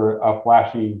never a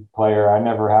flashy player. I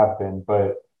never have been.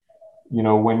 But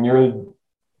when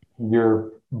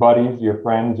your buddies, your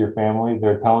friends, your family,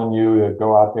 they're telling you to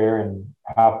go out there and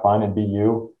have fun and be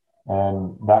you,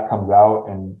 and that comes out,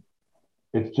 and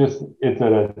it's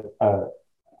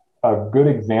a good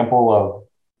example of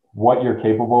what you're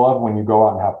capable of when you go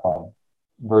out and have fun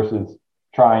versus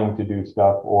trying to do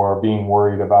stuff or being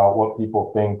worried about what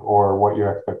people think or what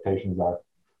your expectations are.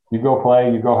 You go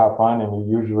play, you go have fun, and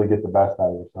you usually get the best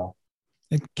out of yourself.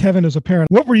 And Kevin, as a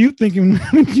parent, what were you thinking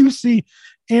when you see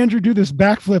Andrew do this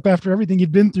backflip after everything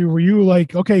you'd been through? Were you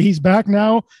like, okay, he's back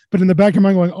now, but in the back of your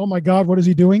mind going, oh my God, what is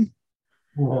he doing?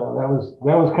 Yeah,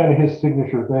 that was kind of his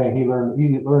signature thing. He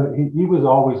was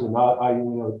always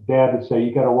Dad would say,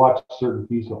 you got to watch certain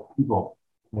people.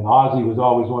 And Ozzie was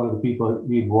always one of the people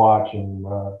that he'd watch, and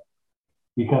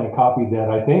he kind of copied that.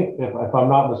 I think, if I'm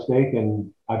not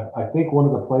mistaken, I think one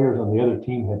of the players on the other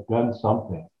team had done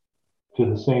something to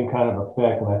the same kind of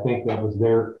effect, and I think that was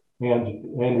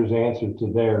Andrew's answer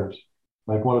to theirs.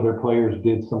 Like one of their players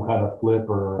did some kind of flip,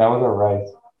 or that was at Rice.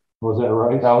 Was that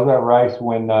Rice? That was at Rice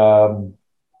when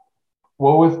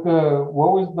what was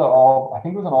the all? I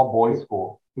think it was an all boys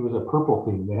school. It was a purple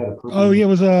team. They had a purple. Oh yeah, it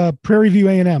was Prairie View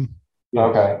A&M. Yes.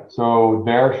 Okay, so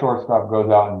their shortstop goes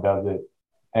out and does it,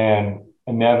 and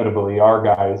inevitably our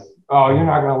guys, oh, you're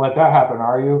not going to let that happen,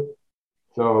 are you?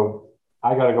 So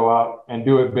I got to go out and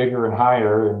do it bigger and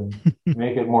higher and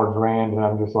make it more grand. And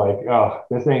I'm just like, oh,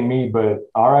 this ain't me, but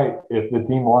all right, if the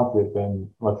team wants it, then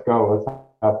let's go. Let's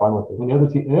have fun with it. And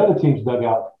the other team's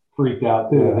dugout freaked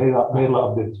out too. Yeah. They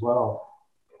loved it as well.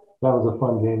 That was a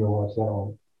fun game to watch that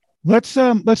one.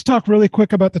 Let's talk really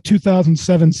quick about the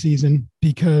 2007 season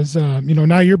because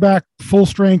now you're back full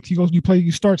strength.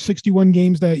 You start 61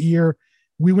 games that year.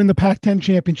 We win the Pac-10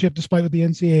 championship despite what the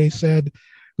NCAA said.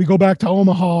 We go back to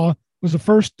Omaha. It was the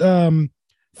first time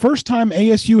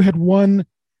ASU had won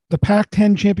the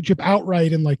Pac-10 championship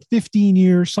outright in like 15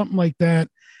 years, something like that,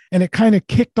 and it kind of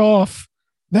kicked off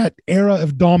that era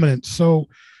of dominance. So,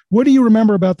 what do you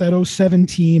remember about that 07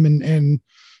 team and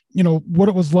what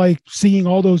it was like seeing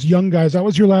all those young guys? That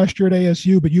was your last year at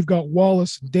ASU, but you've got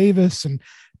Wallace, Davis, and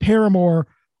Paramore,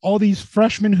 all these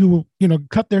freshmen who,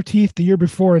 cut their teeth the year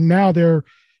before, and now they're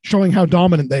showing how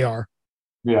dominant they are.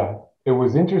 Yeah, it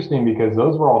was interesting because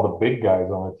those were all the big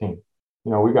guys on the team.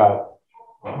 We got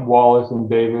Wallace and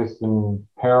Davis and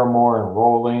Paramore and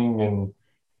Rolling,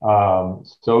 and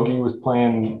Stogie was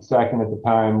playing second at the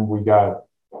time. We got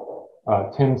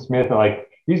Tim Smith. Like,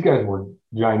 these guys were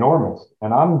ginormous,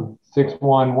 and I'm 6'1",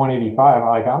 185.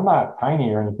 Like, I'm not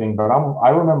tiny or anything, but I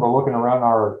remember looking around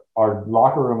our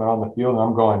locker room and on the field, and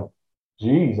I'm going,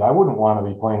 geez, I wouldn't want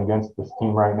to be playing against this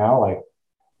team right now. Like,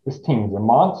 this team's a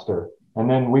monster. And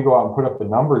then we go out and put up the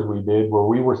numbers we did where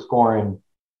we were scoring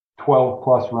 12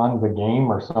 plus runs a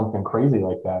game or something crazy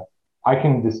like that. I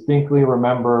can distinctly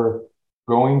remember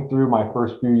going through my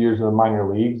first few years of the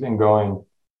minor leagues and going,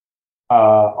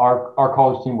 our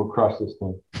college team would crush this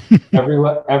team.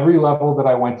 Every level that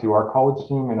I went to, our college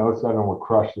team in 07 would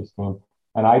crush this team.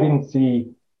 And I didn't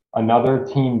see another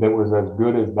team that was as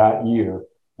good as that year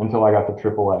until I got to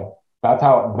AAA. That's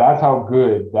how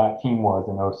good that team was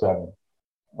in 07.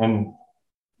 And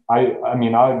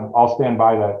I'll stand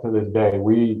by that to this day.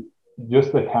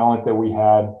 Just the talent that we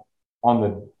had on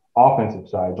the offensive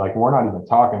side, like, we're not even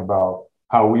talking about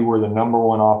how we were the number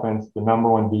one offense, the number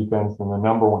one defense, and the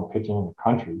number one pitching in the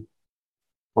country,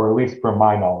 or at least from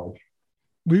my knowledge.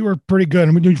 We were pretty good.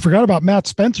 And we forgot about Matt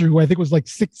Spencer, who I think was like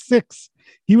 6'6".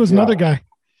 He was another guy.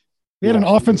 We had an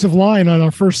offensive line on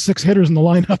our first 6 hitters in the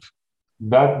lineup.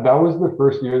 That was the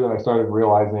first year that I started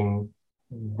realizing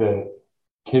that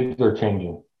kids are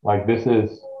changing. Like,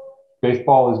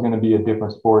 baseball is going to be a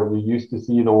different sport. You used to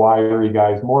see the wiry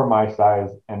guys, more my size,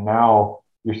 and now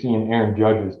you're seeing Aaron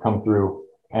Judges come through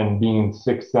and being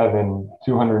 6'7",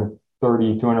 200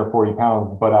 240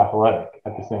 pounds, but athletic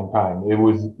at the same time. It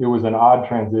was an odd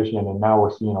transition, and now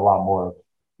we're seeing a lot more of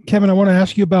it. Kevin, I want to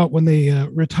ask you about when they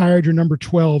retired your number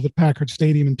 12 at Packard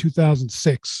Stadium in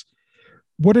 2006.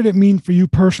 What did it mean for you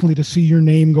personally to see your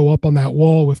name go up on that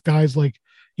wall with guys like,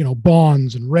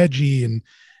 Bonds and Reggie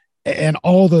and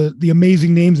all the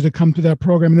amazing names that have come through that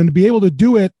program, and then to be able to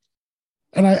do it?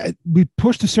 And we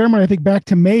pushed the ceremony, I think, back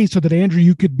to May so that, Andrew,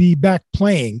 you could be back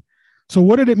playing. So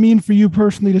what did it mean for you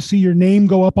personally to see your name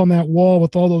go up on that wall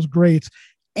with all those greats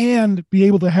and be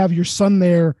able to have your son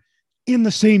there in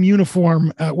the same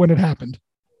uniform when it happened?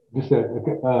 Just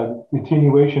a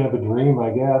continuation of a dream, I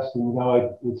guess. And,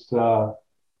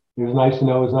 it was nice to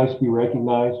know. It was nice to be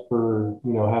recognized for,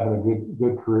 having a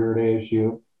good career at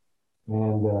ASU,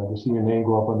 and to see your name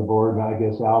go up on the board. And I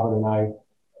guess Alvin and I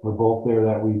were both there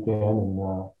that weekend, and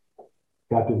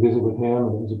got to visit with him,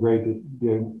 and it was great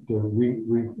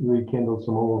to rekindle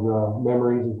some old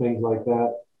memories and things like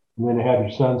that. And then to have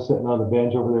your son sitting on the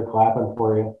bench over there clapping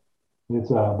for you,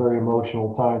 it's a very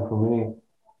emotional time for me.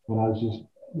 And I was just,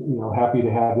 happy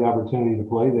to have the opportunity to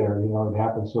play there. It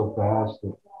happened so fast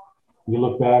that you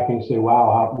look back and you say,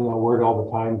 wow, where'd all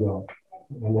the time go?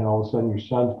 And then all of a sudden your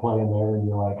son's playing there, and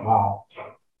you're like, wow,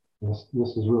 this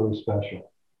is really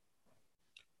special.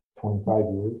 25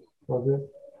 years, was it?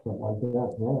 Something like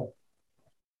that, yeah.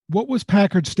 What was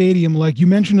Packard Stadium like? You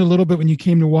mentioned a little bit when you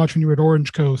came to watch when you were at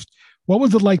Orange Coast. What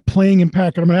was it like playing in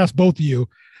Packard? I'm going to ask both of you,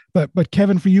 but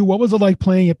Kevin, for you, what was it like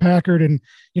playing at Packard in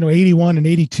 81 and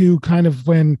 82, kind of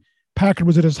when Packard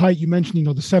was at its height? You mentioned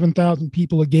the 7,000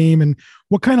 people a game, and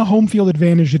what kind of home field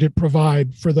advantage did it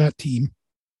provide for that team?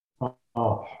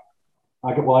 Oh,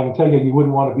 I can tell you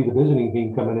wouldn't want to be the visiting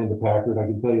team coming into Packard. I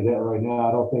can tell you that right now.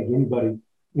 I don't think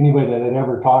anybody that I'd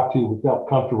ever talked to felt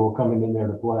comfortable coming in there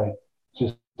to play. It's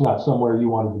just not somewhere you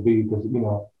wanted to be, because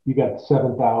you got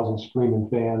 7,000 screaming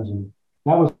fans, and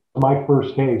that was my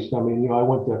first taste. I mean, I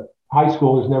went to high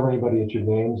school. There's never anybody at your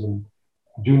games, and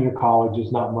junior college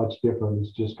is not much different.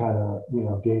 It's just kind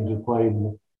of games are played,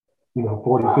 and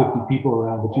 40, 50 people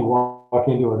around. But you walk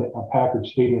into a Packard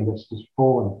Stadium that's just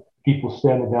full, and people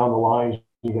standing down the lines.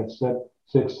 You got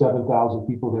 6,000, 7,000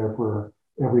 people there for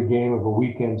every game of a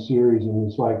weekend series, and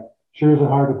it's like, sure isn't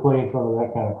hard to play in front of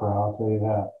that kind of crowd. I'll tell you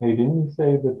that. Hey, didn't you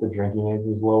say that the drinking age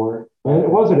was lower? And it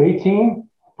was at 18,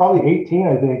 probably 18,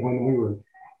 I think, when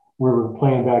we were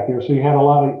playing back there. So you had a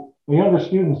lot of younger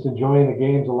students enjoying the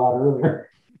games a lot earlier.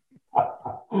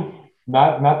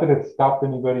 Not that it stopped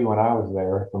anybody when I was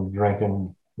there from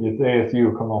drinking. It's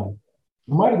ASU. Come on.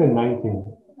 It might have been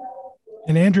 19.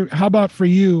 And Andrew, how about for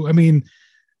you? I mean,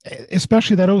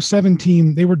 especially that 07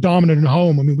 team, they were dominant at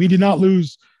home. I mean, we did not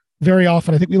lose very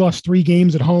often. I think we lost 3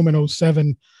 games at home in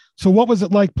 07. So what was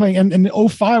it like playing? And in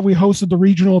 05, we hosted the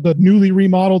regional, the newly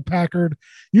remodeled Packard.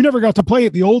 You never got to play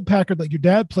at the old Packard that your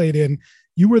dad played in.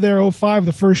 You were there 05,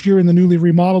 the first year in the newly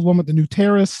remodeled one with the new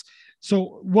terrace.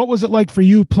 So what was it like for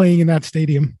you playing in that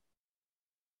stadium?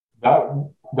 That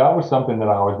was something that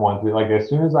I always wanted to. Like, as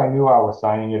soon as I knew I was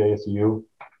signing at ASU,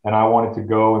 and I wanted to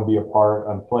go and be a part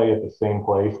and play at the same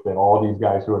place that all these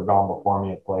guys who had gone before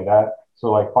me had played at. So,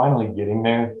 like, finally getting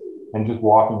there and just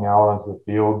walking out onto the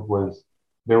field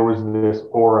there was this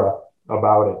aura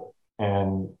about it,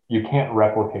 and you can't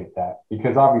replicate that,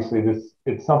 because obviously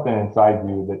it's something inside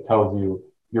you that tells you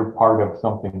you're part of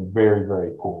something very,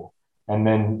 very cool. And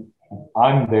then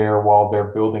I'm there while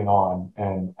they're building on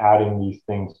and adding these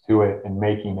things to it and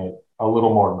making it a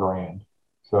little more grand.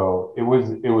 So it was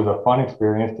a fun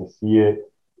experience to see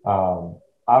it.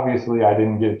 Obviously, I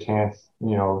didn't get a chance,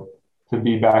 to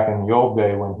be back in the old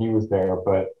day when he was there,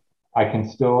 but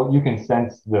you can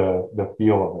sense the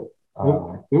feel of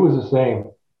it. It was the same.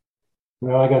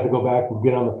 I got to go back and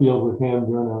get on the field with him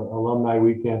during an alumni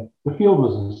weekend. The field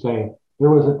was the same. There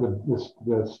wasn't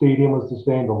the stadium was the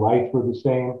same. The lights were the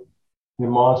same. The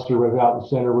monster was out in the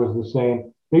center was the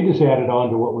same. They just added on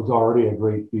to what was already a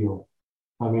great field.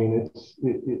 I mean,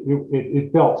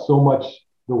 it felt so much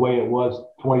the way it was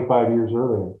 25 years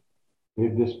earlier.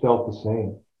 It just felt the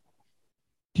same.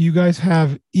 Do you guys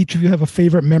each of you have a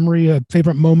favorite memory, a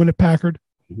favorite moment at Packard?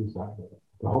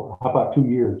 How about 2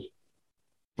 years?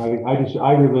 I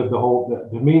relived the whole.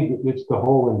 To me, it's the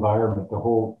whole environment, the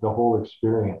whole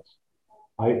experience.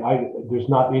 There's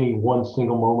not any one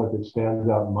single moment that stands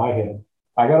out in my head.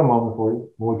 I got a moment for you.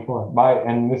 Which one?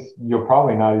 And this, you'll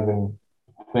probably not even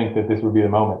think that this would be the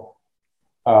moment.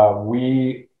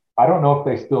 I don't know if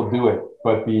they still do it,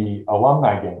 but the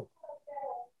alumni game,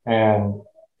 and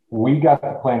we got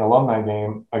to play an alumni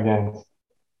game against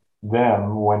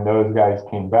them when those guys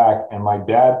came back, and my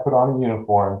dad put on a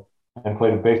uniform and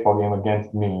played a baseball game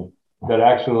against me that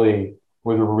actually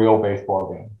was a real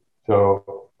baseball game.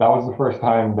 So that was the first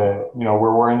time that,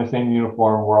 we're wearing the same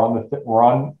uniform. We're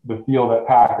on the field at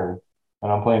Packard,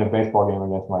 and I'm playing a baseball game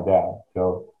against my dad.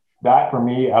 So that for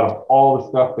me, out of all the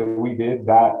stuff that we did,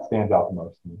 that stands out the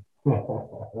most to me.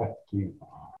 That's cute.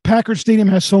 Packard Stadium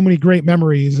has so many great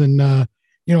memories, and I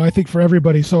think for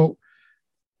everybody. So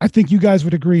I think you guys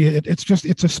would agree.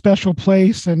 It's a special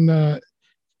place, and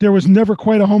there was never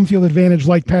quite a home field advantage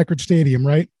like Packard Stadium,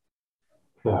 right?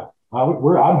 Yeah. I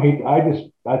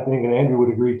think, and Andrew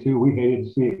would agree too, we hated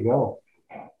to see it go.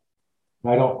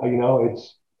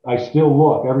 I still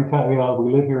look every time,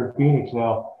 we live here in Phoenix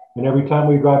now, and every time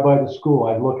we drive by the school,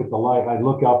 I'd look at the light, I'd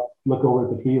look over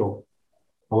at the field.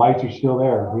 The lights are still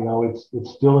there.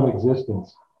 It's still in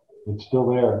existence. It's still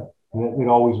there. And it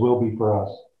always will be for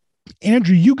us.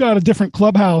 Andrew, you got a different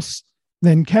clubhouse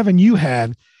than Kevin you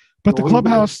had. But the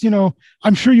clubhouse,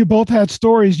 I'm sure you both had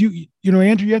stories.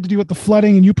 Andrew, you had to deal with the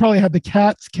flooding, and you probably had the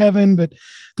cats, Kevin. But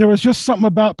there was just something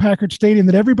about Packard Stadium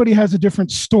that everybody has a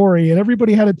different story, and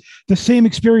everybody had the same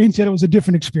experience, yet it was a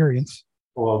different experience.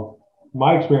 Well,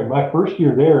 my experience, my first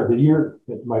year there,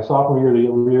 my sophomore year, the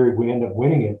year we ended up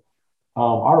winning it,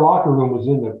 our locker room was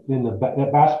in the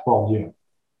basketball gym.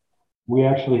 We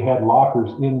actually had lockers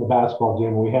in the basketball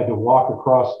gym. We had to walk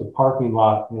across the parking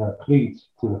lot in our cleats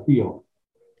to the field.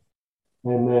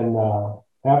 And then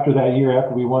after that year,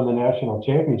 after we won the national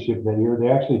championship that year, they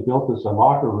actually built us a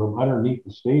locker room underneath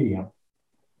the stadium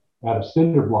out of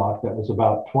cinder block that was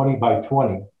about 20 by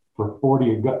 20 for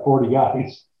 40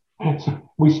 guys. So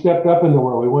we stepped up in the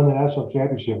world. We won the national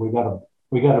championship. We got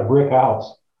a brick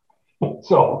house.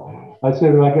 So I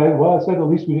said, at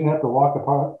least we didn't have to walk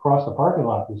across the parking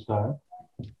lot this time.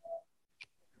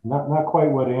 Not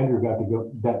quite what Andrew got to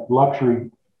go, that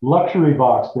luxury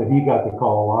box that he got to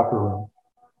call a locker room.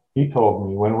 He told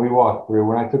me when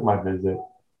I took my visit,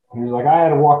 he was like, I had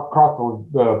to walk across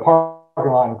the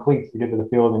parking lot in cleats to get to the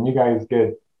field, and you guys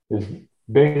get is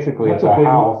basically that's a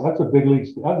house. That's a big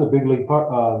league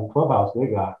clubhouse they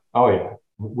got. Oh yeah.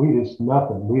 We just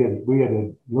nothing. We had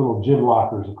little gym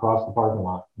lockers across the parking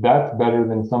lot. That's better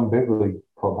than some big league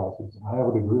clubhouses. I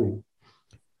would agree.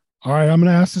 All right, I'm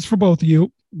going to ask this for both of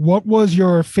you. What was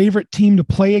your favorite team to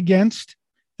play against,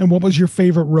 and what was your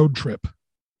favorite road trip?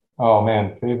 Oh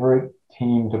man, favorite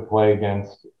team to play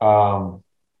against. My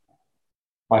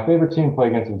favorite team to play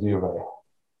against was U of A.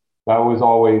 That was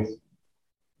always.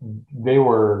 They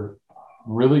were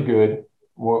really good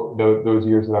those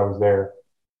years that I was there,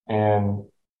 and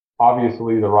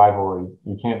obviously the rivalry.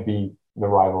 You can't beat the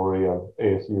rivalry of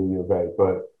ASU U of A.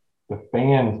 But the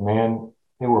fans, man,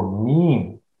 they were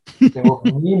mean. They were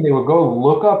mean. They would go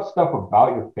look up stuff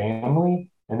about your family,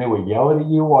 and they would yell at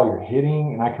you while you're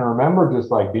hitting. And I can remember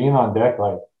just like being on deck,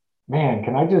 like, man,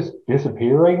 can I just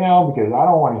disappear right now? Because I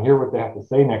don't want to hear what they have to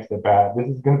say next at bat. This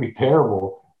is going to be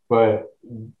terrible. But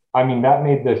I mean, that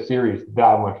made the series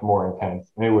that much more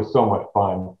intense, and it was so much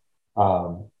fun.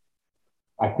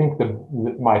 I think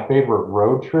my favorite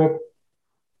road trip,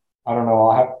 I don't know.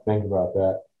 I'll have to think about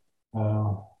that.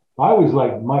 I always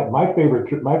like my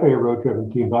favorite road trip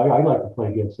in Team Value. I like to play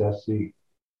against SC.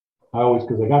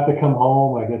 Because I got to come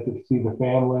home, I got to see the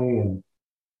family, and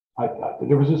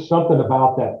there was just something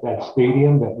about that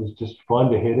stadium that was just fun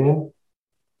to hit in.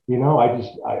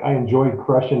 I enjoyed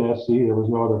crushing SC. There was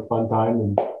no other fun time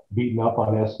than beating up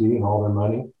on SC and all their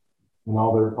money and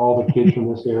all the kids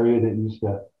from this area that used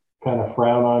to kind of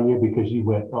frown on you because you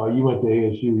went to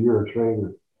ASU, you're a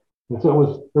traitor. And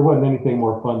so there wasn't anything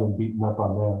more fun than beating up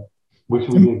on them, which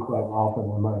we did quite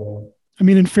often, I might add. I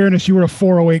mean, in fairness, you were a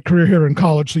 408 career hitter in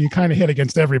college, so you kind of hit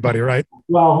against everybody, right?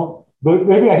 Well, but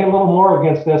maybe I hit a little more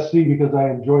against SC because I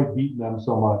enjoyed beating them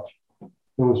so much.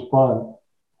 It was fun.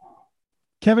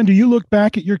 Kevin, do you look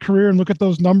back at your career and look at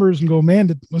those numbers and go,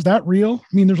 man, was that real?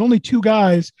 I mean, there's only two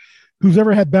guys who's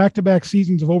ever had back-to-back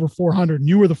seasons of over 400, and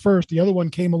you were the first. The other one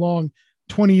came along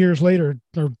 20 years later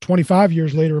or 25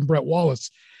 years later in Brett Wallace.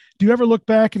 Do you ever look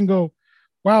back and go,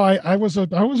 wow, I was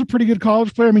a pretty good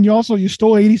college player? I mean, you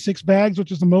stole 86 bags,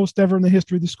 which is the most ever in the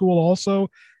history of the school also.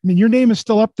 I mean, your name is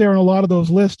still up there on a lot of those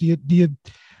lists. Do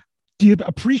you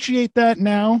appreciate that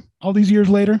now, all these years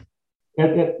later?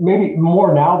 Maybe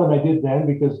more now than I did then,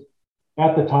 because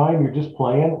at the time you're just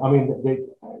playing. I mean,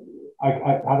 I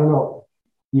don't know.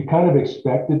 You kind of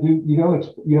expect to do. You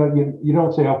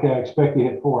don't say, okay, I expect to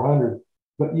hit 400,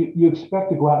 but you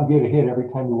expect to go out and get a hit every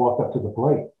time you walk up to the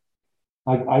plate.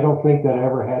 I don't think that I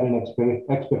ever had an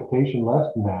expectation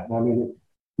less than that. I mean,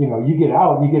 you get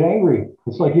out, you get angry.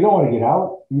 It's like you don't want to get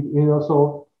out.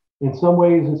 So in some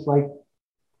ways, it's like,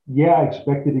 yeah, I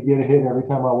expected to get a hit every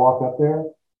time I walk up there.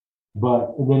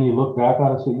 And then you look back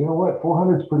on it and say, you know what,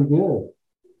 400 is pretty good.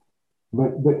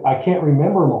 but I can't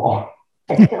remember them all.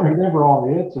 I can't remember all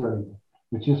the hits or anything.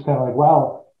 It's just kind of like,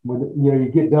 wow, when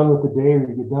you get done with the day or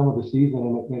you get done with the season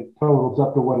and it totals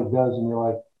up to what it does, and you're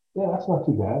like, yeah, that's not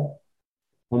too bad.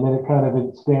 And then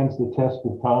it stands the test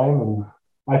of time. And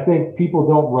I think people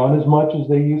don't run as much as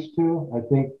they used to. I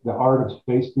think the art of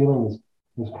space stealing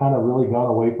has kind of really gone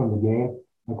away from the game.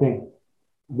 I think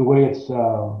the way it's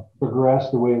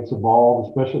progressed, the way it's evolved,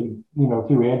 especially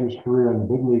through Andrew's career in the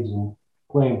big leagues and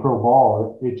playing pro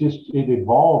ball, it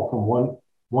evolved from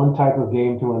one type of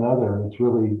game to another. And it's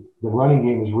really, the running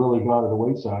game has really gone to the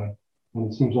wayside.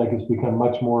 And it seems like it's become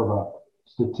much more of a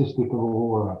statistical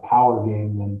or a power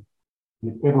game than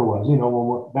it ever was.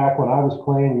 Back when I was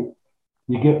playing,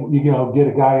 you get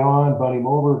a guy on, bunt him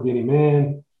over, get him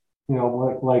in.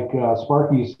 Like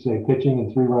Sparky used to say, pitching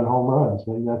and 3-run home runs.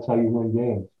 And that's how you win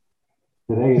games.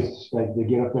 Today it's like they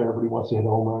get up there, everybody wants to hit a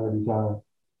home run every time.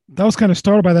 That was kind of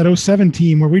started by that 07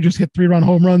 team where we just hit 3-run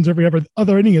home runs every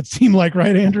other inning, it seemed like,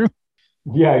 right, Andrew?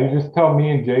 Yeah, you just tell me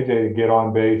and JJ to get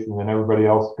on base, and then everybody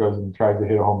else goes and tries to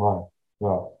hit a home run.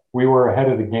 So we were ahead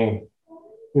of the game.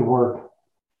 It worked.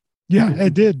 Yeah,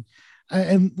 it did.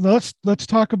 And let's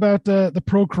talk about the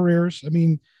pro careers. I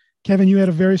mean, Kevin, you had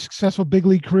a very successful big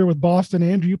league career with Boston.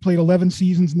 Andrew, you played 11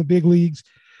 seasons in the big leagues.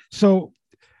 So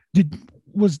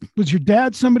was your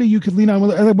dad somebody you could lean on?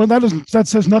 Well, that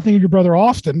says nothing of your brother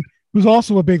Austin, who's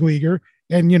also a big leaguer.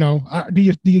 And, do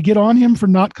you get on him for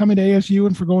not coming to ASU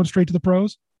and for going straight to the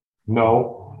pros?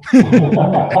 No.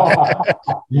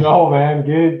 No,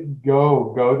 man,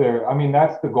 go there. I mean,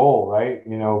 that's the goal, right?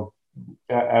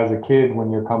 As a kid,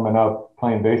 when you're coming up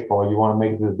playing baseball, you want to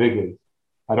make it to the big leagues.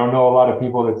 I don't know a lot of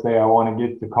people that say, I want to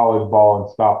get to college ball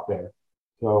and stop there.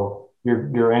 So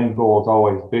your end goal is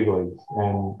always big leagues,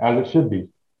 and as it should be.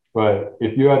 But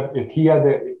if he had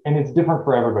the, and it's different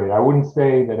for everybody. I wouldn't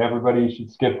say that everybody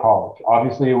should skip college.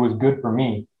 Obviously, it was good for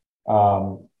me.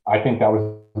 I think that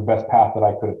was the best path that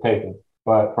I could have taken.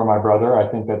 But for my brother, I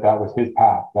think that was his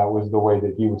path. That was the way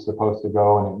that he was supposed to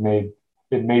go, and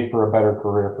it made for a better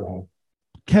career for him.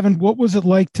 Kevin, what was it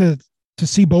like to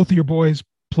see both of your boys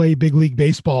play big league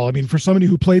baseball? I mean, for somebody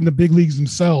who played in the big leagues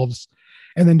themselves,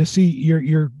 and then to see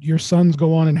your sons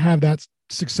go on and have that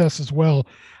success as well.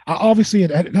 Obviously,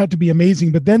 it had to be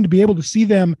amazing, but then to be able to see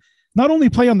them not only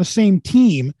play on the same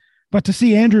team, but to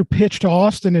see Andrew pitch to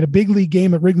Austin at a big league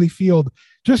game at Wrigley Field.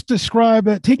 Just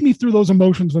take me through those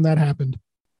emotions when that happened.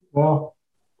 Well,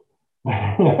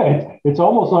 it's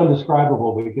almost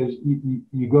undescribable because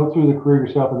you go through the career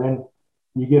yourself, and then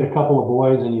you get a couple of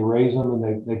boys and you raise them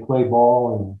and they play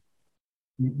ball, and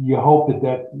you hope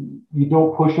that you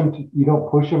don't push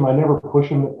them. I never push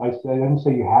them. I didn't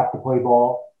say you have to play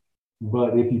ball,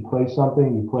 but if you play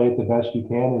something, you play it the best you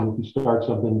can, and if you start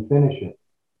something, you finish it.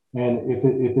 And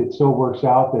if it so works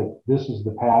out that this is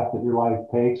the path that your life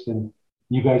takes, and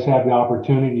you guys have the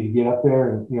opportunity to get up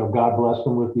there, and God bless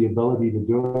them with the ability to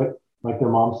do it, like their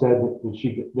mom said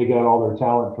that they got all their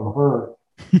talent from her.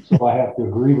 So I have to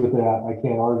agree with that. I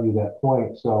can't argue that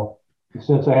point. So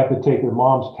since I have to take their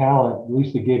mom's talent, at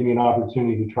least it gave me an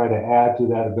opportunity to try to add to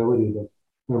that ability that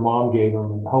their mom gave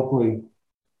them, and hopefully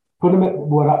put them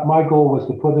my goal was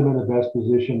to put them in the best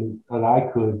position that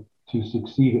I could to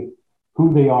succeed at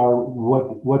who they are,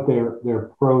 what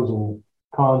their pros and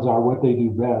cons are, what they do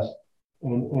best,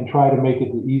 and try to make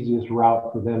it the easiest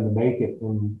route for them to make it.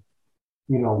 And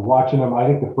watching them, I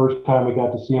think the first time we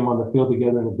got to see them on the field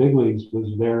together in the big leagues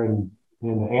was there in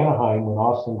Anaheim when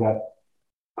Austin got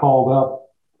called up.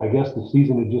 I guess the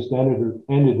season had just ended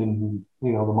in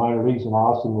the minor leagues, and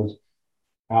Austin was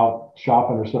out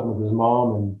shopping or something with his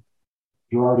mom, and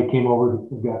Girardi came over,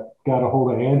 got a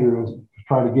hold of Andrew and was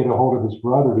trying to get a hold of his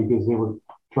brother because they were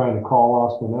trying to call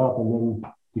Austin up, and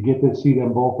then to get to see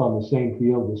them both on the same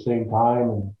field at the same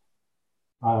time,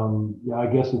 and I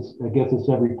guess it's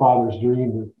every father's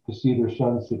dream to see their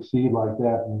son succeed like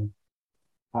that. And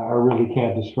I really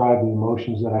can't describe the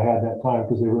emotions that I had that time,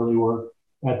 because they really were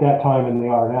at that time, and they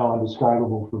are now,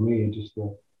 indescribable for me. Just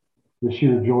the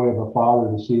sheer joy of a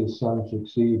father to see his son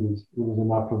succeed it was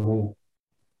enough for me.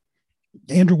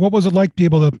 Andrew, what was it like to be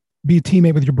able to be a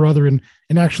teammate with your brother and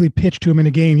actually pitch to him in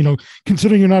a game?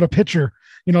 Considering you're not a pitcher,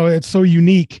 it's so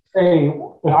unique. Hey,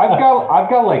 I've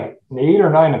got like 8 or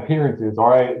 9 appearances. All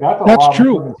right, that's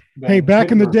true. Hey,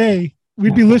 back in the day,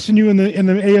 we'd be listing you in the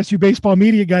ASU baseball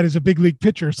media guide as a big league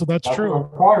pitcher. So that's true.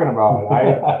 What I'm talking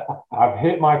about. I've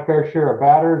hit my fair share of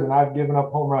batters, and I've given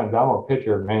up home runs. I'm a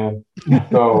pitcher, man.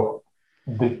 So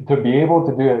to be able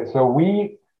to do it, so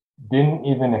we didn't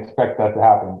even expect that to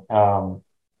happen.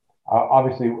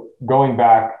 Obviously, going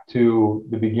back to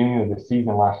the beginning of the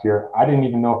season last year, I didn't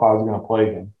even know if I was going to play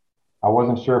again. I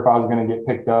wasn't sure if I was going to get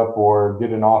picked up or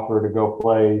get an offer to go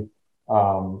play,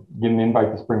 get an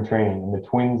invite to spring training. And the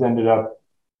Twins ended up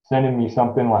sending me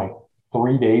something like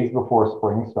 3 days before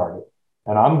spring started.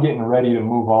 And I'm getting ready to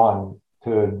move on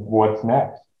to what's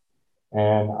next.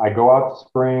 And I go out to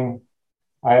spring.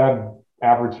 I have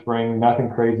average spring, nothing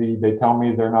crazy. They tell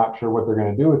me they're not sure what they're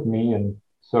going to do with me. And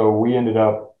so we ended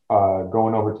up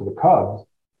going over to the Cubs.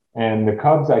 And the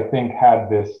Cubs, I think, had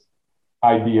this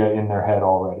idea in their head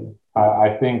already.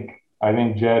 I think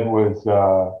Jed was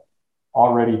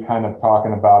already kind of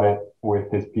talking about it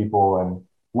with his people, and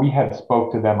we had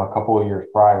spoke to them a couple of years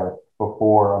prior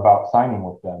before about signing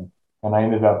with them. And I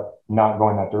ended up not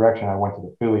going that direction. I went to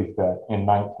the Phillies in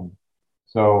 19.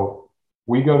 So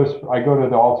I go to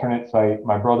the alternate site.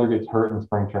 My brother gets hurt in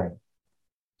spring training.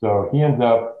 So he ends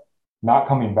up not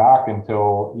coming back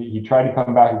until he tried to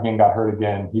come back again, got hurt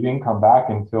again. He didn't come back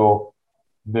until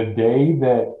the day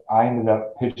that I ended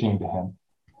up pitching to him.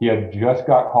 He had just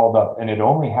got called up, and it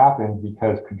only happened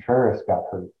because Contreras got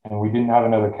hurt, and we didn't have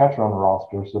another catcher on the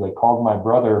roster. So they called my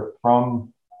brother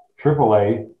from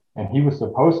AAA, and he was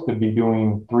supposed to be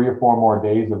doing 3 or 4 more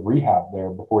days of rehab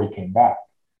there before he came back.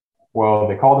 Well,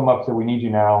 they called him up, said, "We need you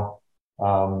now.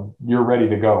 You're ready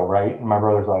to go, right?" And my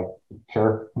brother's like,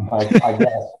 "Sure, I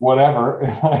guess,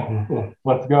 whatever,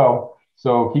 let's go."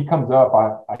 So he comes up.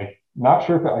 I'm not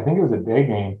sure I think it was a day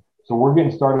game. So we're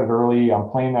getting started early. I'm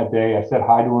playing that day. I said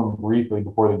hi to him briefly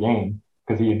before the game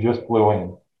because he had just flew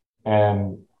in.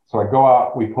 And so I go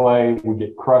out, we play, we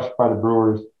get crushed by the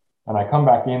Brewers, and I come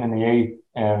back in the 8th,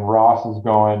 and Ross is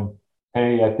going,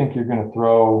 "Hey, I think you're going to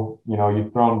throw,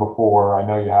 you've thrown before. I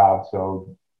know you have, so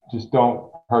just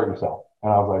don't hurt yourself."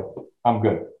 And I was like, "I'm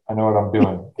good. I know what I'm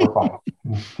doing. We're fine."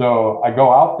 So I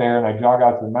go out there and I jog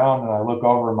out to the mound, and I look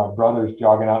over and my brother's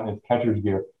jogging out in his catcher's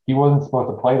gear. He wasn't supposed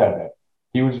to play that day.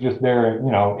 He was just there,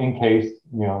 in case,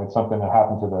 it's something that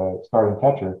happened to the starting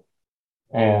catcher.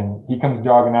 And he comes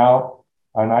jogging out,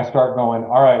 and I start going,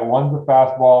 "All right, 1's a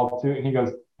fastball, 2." And he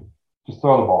goes, "Just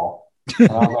throw the ball."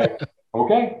 And I was like,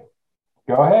 "Okay,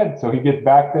 go ahead." So he gets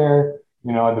back there,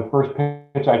 the first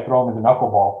pitch I throw him is a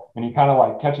knuckleball, and he kind of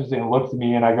like catches it and looks at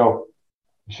me, and I go,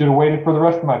 "You should have waited for the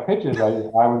rest of my pitches. I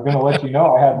was going to let you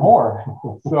know I had more."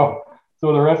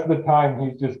 So the rest of the time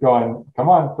he's just going, "Come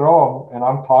on, throw them." And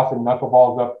I'm tossing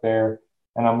knuckleballs up there,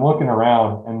 and I'm looking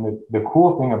around. And the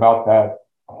cool thing about that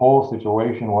whole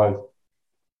situation was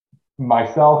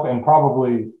myself and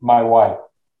probably my wife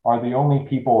are the only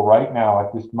people right now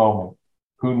at this moment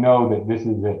who know that this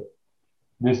is it.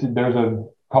 There's a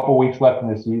couple weeks left in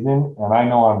the season, and I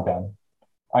know I'm done.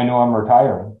 I know I'm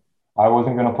retiring. I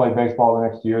wasn't going to play baseball the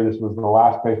next year. This was the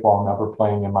last baseball I'm ever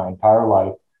playing in my entire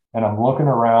life. And I'm looking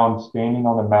around, standing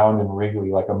on the mound in Wrigley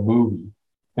like a movie,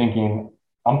 thinking,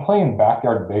 I'm playing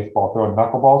backyard baseball, throwing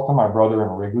knuckleballs to my brother in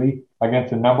Wrigley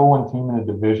against the #1 team in the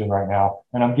division right now,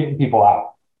 and I'm getting people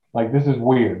out. Like, this is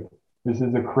weird. This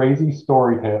is a crazy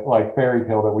story tale, like fairy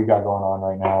tale that we got going on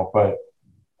right now. But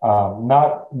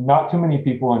not too many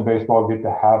people in baseball get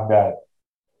to have that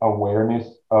awareness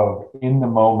of, in the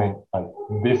moment, like,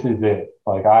 this is it.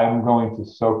 Like, I'm going to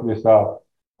soak this up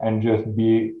and just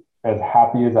be as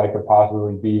happy as I could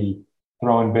possibly be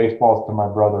throwing baseballs to my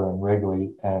brother in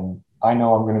Wrigley. And I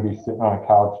know I'm going to be sitting on a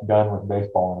couch done with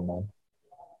baseball in a month.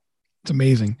 It's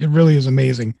amazing. It really is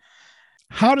amazing.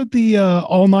 How did the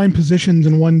all 9 positions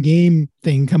in one game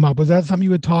thing come up? Was that something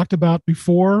you had talked about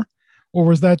before, or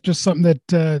was that just something that,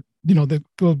 the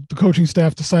coaching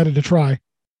staff decided to try?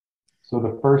 So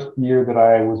the first year that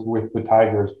I was with the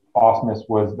Tigers, Ausmus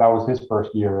that was his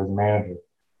first year as manager.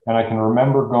 And I can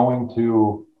remember going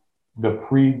to the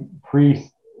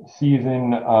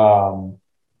pre-season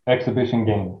exhibition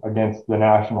game against the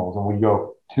Nationals, and we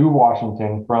go to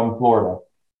Washington from Florida.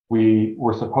 We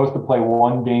were supposed to play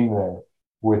one game there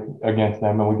against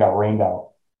them, and we got rained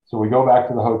out. So we go back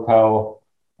to the hotel.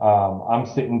 I'm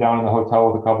sitting down in the hotel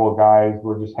with a couple of guys.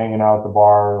 We're just hanging out at the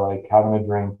bar, like having a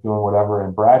drink, doing whatever.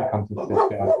 And Brad comes and sits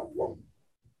down,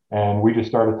 and we just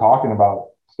started talking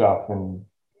about stuff. And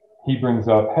he brings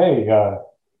up, "Hey,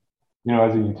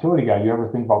 as a utility guy, you ever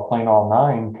think about playing all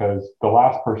 9? Because the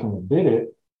last person that did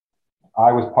it,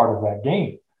 I was part of that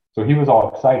game." So he was all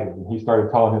excited, and he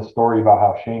started telling his story about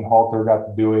how Shane Halter got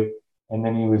to do it. And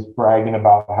then he was bragging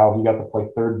about how he got to play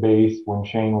third base when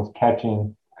Shane was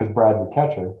catching, because Brad's a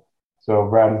catcher. So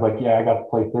Brad was like, "Yeah, I got to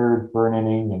play third for an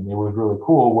inning, and it was really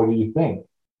cool. What do you think?"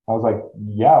 I was like,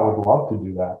 "Yeah, I would love to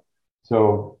do that."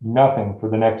 So nothing for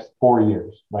the next 4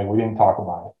 years. Like, we didn't talk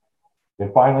about it.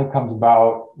 It finally comes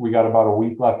about, we got about a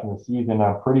week left in the season.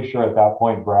 I'm pretty sure at that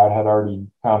point, Brad had already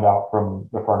found out from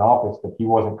the front office that he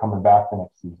wasn't coming back the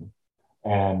next season.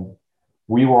 And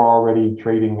we were already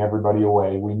trading everybody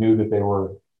away. We knew that they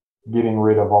were getting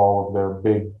rid of all of their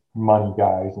big money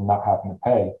guys and not having to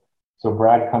pay. So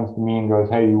Brad comes to me and goes,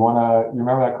 "Hey, you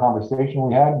remember that conversation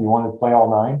we had? You want to play all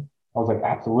 9?" I was like,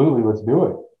 "Absolutely, let's do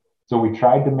it." So we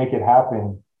tried to make it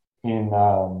happen in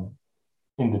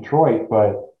Detroit,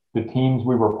 but the teams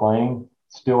we were playing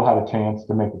still had a chance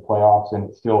to make the playoffs, and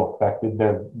it still affected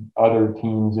their other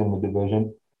teams in the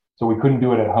division. So we couldn't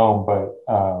do it at home. But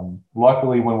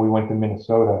luckily, when we went to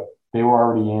Minnesota, they were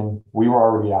already in, we were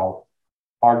already out.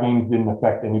 Our games didn't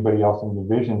affect anybody else in the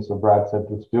division. So Brad said,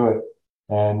 "Let's do it."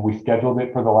 And we scheduled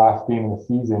it for the last game of the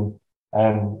season.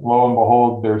 And lo and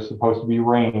behold, there's supposed to be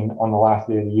rain on the last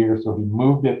day of the year. So he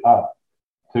moved it up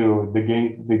to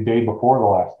the day before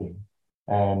the last game.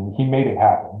 And he made it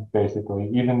happen, basically,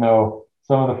 even though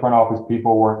some of the front office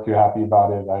people weren't too happy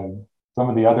about it. Some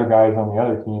of the other guys on the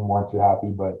other team weren't too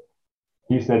happy, but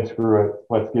he said, "Screw it,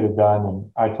 let's get it done."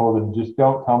 And I told him, "Just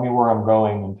don't tell me where I'm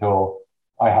going until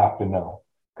I have to know,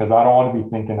 because I don't want to be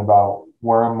thinking about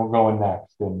where I'm going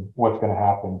next and what's going to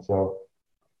happen." So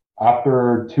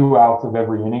after 2 outs of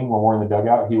every inning, when we're in the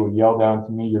dugout, he would yell down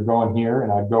to me, "You're going here."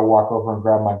 And I'd go walk over and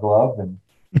grab my glove. And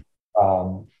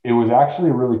it was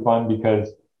actually really fun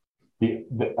because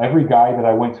every guy that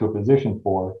I went to a position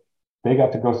for, they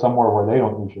got to go somewhere where they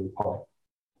don't usually play.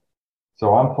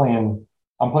 So I'm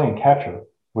playing catcher,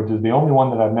 which is the only one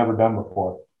that I've never done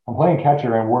before. I'm playing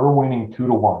catcher and we're winning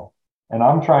 2-1. And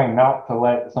I'm trying not to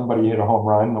let somebody hit a home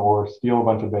run or steal a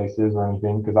bunch of bases or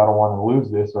anything, because I don't want to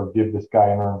lose this or give this guy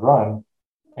an earned run.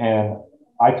 And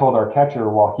I told our catcher,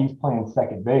 while he's playing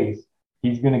second base,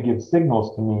 he's going to give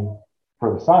signals to me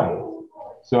for the signs.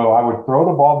 So I would throw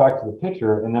the ball back to the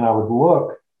pitcher, and then I would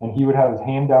look, and he would have his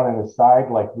hand down in his side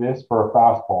like this for a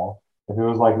fastball. If it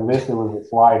was like this, it was a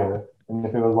slider. And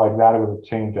if it was like that, it was a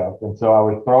changeup. And so I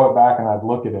would throw it back and I'd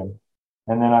look at him.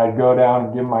 And then I'd go down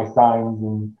and give my signs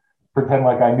and pretend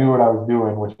like I knew what I was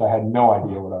doing, which I had no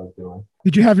idea what I was doing.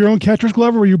 Did you have your own catcher's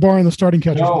glove, or were you borrowing the starting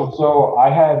catcher's glove? No, so I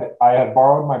had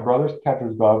borrowed my brother's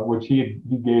catcher's glove, which he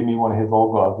gave me one of his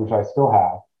old gloves, which I still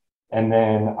have. And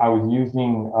then I was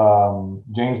using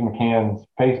James McCann's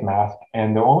face mask,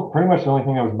 and pretty much the only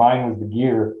thing I was buying was the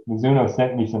gear. Mizuno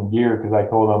sent me some gear because I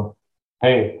told them,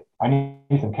 "Hey, I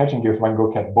need some catching gear so I can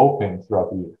go catch bullpens throughout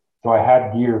the year." So I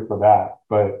had gear for that.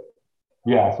 But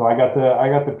yeah, so I got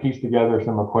to piece together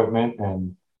some equipment,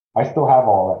 and I still have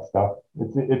all that stuff.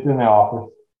 It's in the office.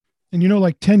 And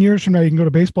like 10 years from now, you can go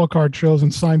to baseball card shows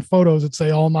and sign photos that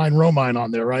say all 9 Romine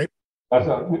on there, right?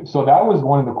 So that was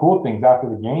one of the cool things after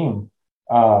the game.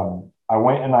 I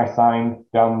went and I signed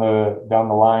down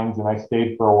the lines, and I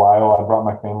stayed for a while. I brought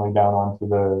my family down onto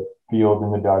the field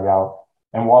in the dugout.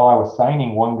 And while I was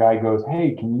signing, one guy goes,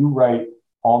 "Hey, can you write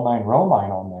all 9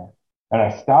 Romine on there?" And I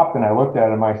stopped and I looked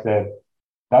at him. I said,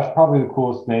 "That's probably the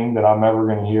coolest thing that I'm ever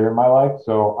going to hear in my life.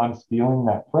 So I'm stealing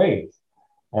that phrase."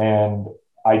 And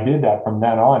I did that from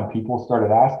then on. People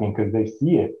started asking because they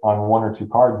see it on 1 or 2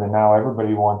 cards, and now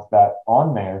everybody wants that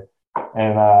on there.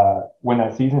 And when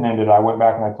that season ended, I went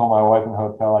back and I told my wife in the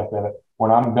hotel, I said,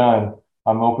 "When I'm done,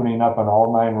 I'm opening up an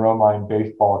all 9 Romine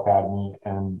baseball academy,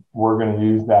 and we're going to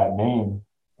use that name."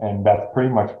 And that's pretty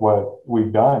much what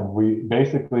we've done. We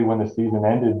basically, when the season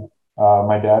ended,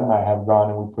 my dad and I have gone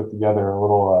and we put together a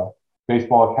little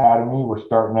baseball academy. We're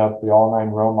starting up the all 9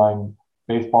 Romine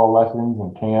baseball lessons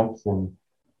and camps, and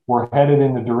we're headed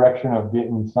in the direction of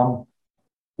getting some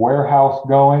warehouse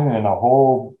going and a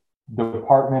whole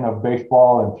department of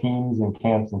baseball and teams and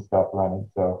camps and stuff running.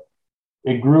 So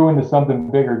it grew into something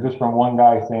bigger just from one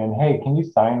guy saying, "Hey, can you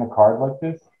sign the card like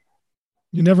this?"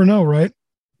 You never know, right?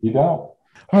 You don't.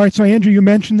 All right. So Andrew, you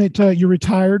mentioned that you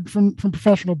retired from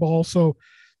professional ball. So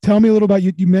tell me a little about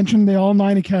you. You mentioned the All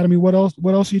 9 Academy. What else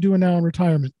are you doing now in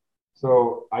retirement?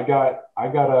 So I got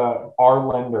our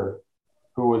lender,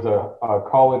 who was a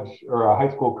college or a high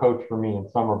school coach for me in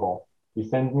summer ball. He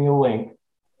sends me a link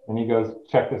and he goes,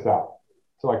 "Check this out."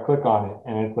 So I click on it,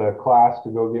 and it's a class to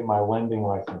go get my lending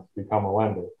license, become a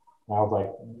lender. And I was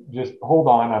like, "Just hold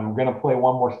on. I'm going to play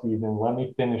one more season. Let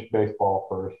me finish baseball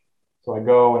first." So I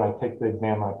go and I take the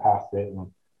exam and I passed it. And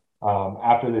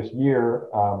after this year,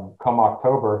 come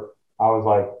October, I was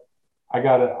like, I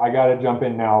gotta jump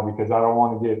in now because I don't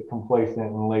want to get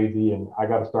complacent and lazy, and I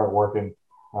got to start working.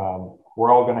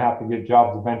 We're all going to have to get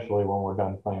jobs eventually when we're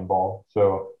done playing ball.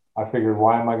 So I figured,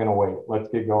 why am I going to wait? Let's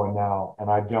get going now. And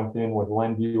I jumped in with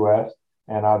Lend US,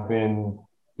 and I've been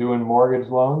doing mortgage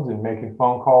loans and making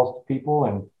phone calls to people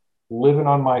and living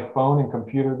on my phone and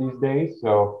computer these days.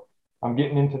 So I'm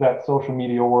getting into that social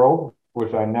media world,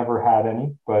 which I never had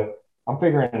any, but I'm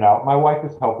figuring it out. My wife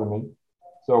is helping me.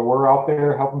 So we're out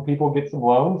there helping people get some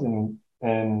loans, and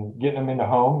and getting them into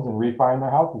homes and refiring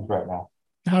their houses right now.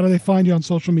 How do they find you on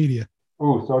social media?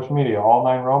 Ooh, social media, All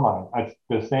Nine Romine. It's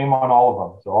the same on all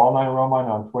of them. So All Nine Romine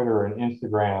on Twitter and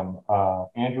Instagram,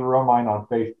 Andrew Romine on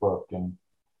Facebook, and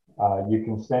you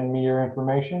can send me your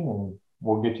information and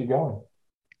we'll get you going.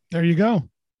 There you go.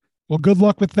 Well, good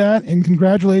luck with that, and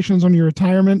congratulations on your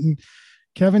retirement. And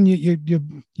Kevin,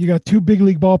 you got 2 big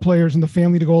league ball players in the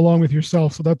family to go along with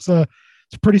yourself. So it's a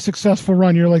pretty successful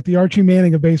run. You're like the Archie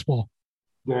Manning of baseball.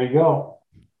 There you go.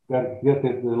 Got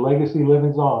the legacy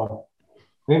living's on.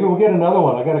 Maybe we'll get another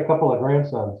one. I got a couple of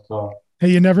grandsons, so. Hey,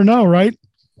 you never know, right?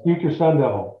 Future Sun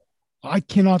Devil. I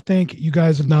cannot thank you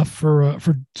guys enough for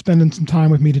spending some time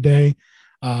with me today.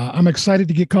 I'm excited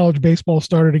to get college baseball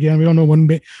started again. We don't know when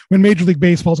Major League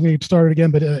Baseball is going to get started again,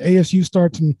 but ASU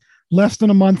starts in less than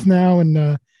a month now, and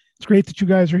it's great that you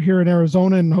guys are here in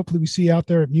Arizona, and hopefully we see you out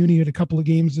there at Muni at a couple of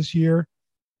games this year.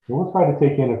 We'll try to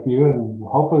take in a few, and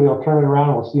hopefully they'll turn it around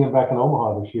and we'll see them back in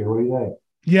Omaha this year. What do you think?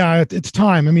 Yeah, it's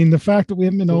time. I mean, the fact that we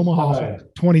haven't been to Omaha since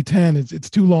 2010, it's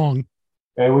too long.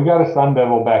 Hey, we got a Sun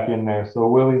Devil back in there, so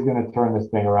Willie's going to turn this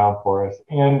thing around for us.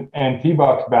 And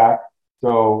T-Buck's back,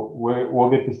 so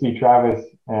we'll get to see Travis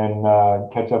and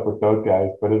catch up with those guys,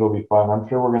 but it'll be fun. I'm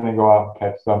sure we're going to go out and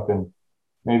catch something,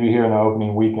 maybe here in the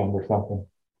opening weekend or something.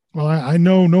 Well, I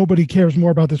know nobody cares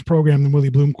more about this program than Willie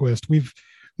Bloomquist.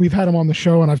 We've had him on the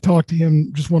show, and I've talked to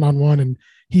him just one-on-one, and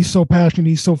he's so passionate,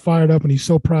 he's so fired up, and he's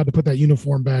so proud to put that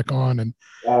uniform back on. And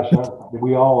gosh,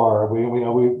 we all are.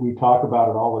 We talk about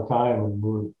it all the time, and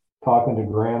we're talking to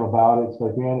Graham about it. It's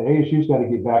like, man, ASU's got to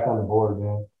get back on the board,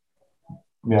 man.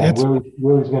 Yeah,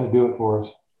 Willie's going to do it for us.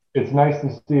 It's nice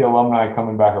to see alumni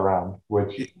coming back around,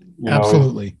 which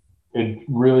absolutely. It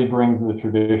really brings the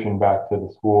tradition back to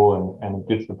the school and it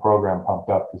gets the program pumped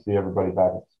up to see everybody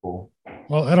back at the school.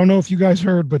 Well, I don't know if you guys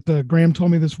heard, but Graham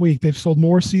told me this week they've sold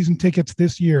more season tickets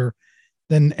this year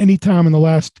than any time in the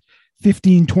last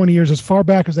 15, 20 years, as far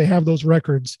back as they have those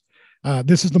records.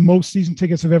 This is the most season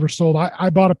tickets they've ever sold. I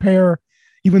bought a pair,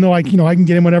 even though I can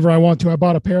get in whenever I want to. I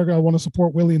bought a pair. I want to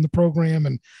support Willie in the program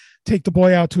and take the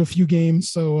boy out to a few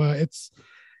games. So it's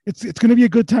going to be a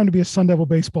good time to be a Sun Devil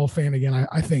baseball fan again,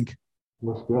 I think.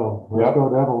 Let's go. Let's go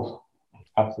Devils.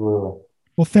 Absolutely.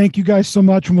 Well, thank you guys so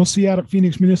much, and we'll see you out at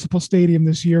Phoenix Municipal Stadium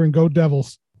this year, and go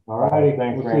Devils. All righty.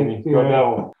 Thanks, Randy. Go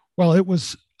Devils. Well, it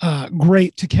was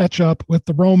great to catch up with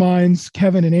the Romines,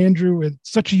 Kevin and Andrew.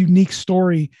 It's such a unique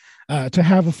story to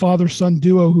have a father-son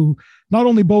duo who not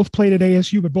only both played at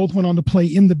ASU, but both went on to play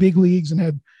in the big leagues and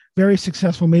had very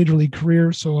successful major league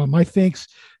careers. So my thanks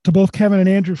to both Kevin and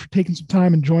Andrew for taking some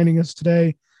time and joining us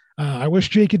today. I wish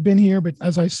Jake had been here, but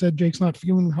as I said, Jake's not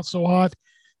feeling so hot.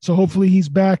 So hopefully he's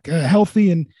back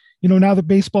healthy. And, now that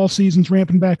baseball season's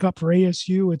ramping back up for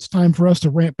ASU, it's time for us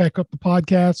to ramp back up the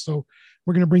podcast. So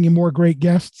we're going to bring you more great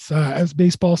guests as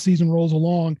baseball season rolls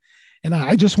along. And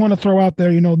I just want to throw out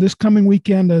there, this coming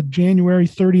weekend, January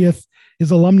 30th,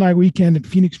 is Alumni Weekend at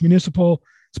Phoenix Municipal.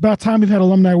 It's about time we've had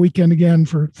Alumni Weekend again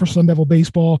for Sun Devil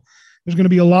baseball. There's going to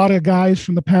be a lot of guys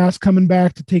from the past coming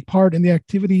back to take part in the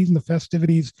activities and the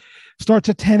festivities. Starts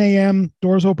at 10 a.m.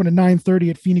 Doors open at 9:30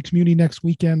 at Phoenix Muni next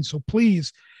weekend. So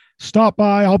please stop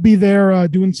by. I'll be there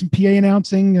doing some PA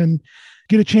announcing and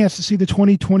get a chance to see the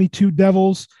 2022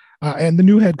 Devils and the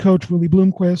new head coach, Willie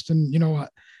Bloomquist. And,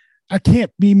 I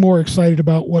can't be more excited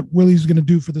about what Willie's going to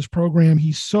do for this program.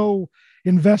 He's so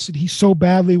invested. He so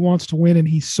badly wants to win, and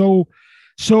he's so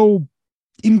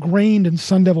ingrained in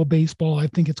Sun Devil baseball. I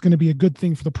think it's going to be a good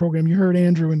thing for the program. You heard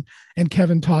Andrew and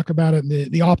Kevin talk about it,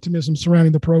 and the optimism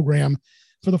surrounding the program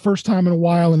for the first time in a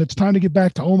while. And it's time to get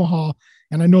back to Omaha.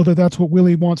 And I know that that's what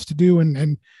Willie wants to do.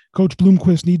 And Coach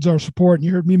Bloomquist needs our support. And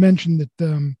you heard me mention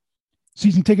that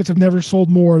season tickets have never sold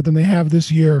more than they have this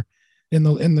year in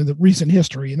the recent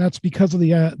history. And that's because of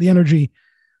the energy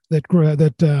that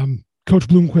Coach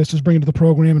Bloomquist is bringing to the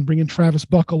program and bringing Travis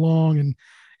Buck along. And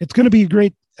it's going to be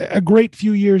a great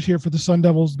few years here for the Sun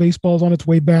Devils. Baseball's on its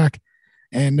way back.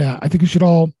 And I think we should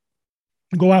all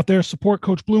go out there, support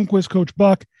Coach Bloomquist, Coach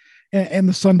Buck, and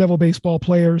the Sun Devil baseball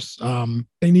players.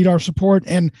 They need our support.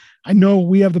 And I know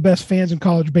we have the best fans in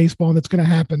college baseball, and that's going to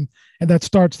happen. And that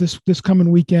starts this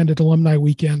coming weekend at Alumni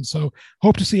Weekend. So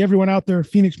hope to see everyone out there at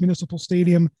Phoenix Municipal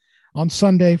Stadium on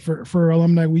Sunday for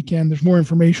Alumni Weekend. There's more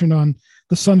information on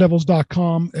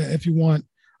thesundevils.com if you want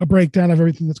a breakdown of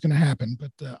everything that's going to happen.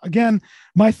 But again,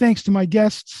 my thanks to my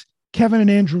guests, Kevin and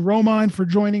Andrew Romine, for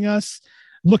joining us.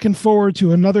 Looking forward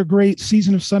to another great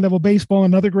season of Sun Devil baseball,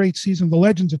 another great season of the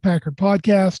Legends of Packard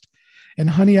podcast. And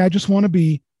honey, I just want to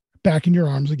be back in your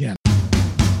arms again.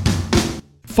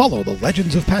 Follow the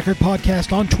Legends of Packard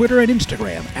podcast on Twitter and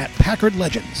Instagram at Packard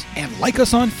Legends, and like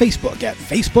us on Facebook at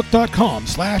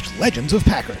facebook.com/Legends of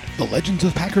Packard. The Legends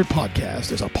of Packard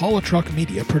podcast is a Paula Truck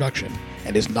Media production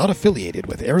and is not affiliated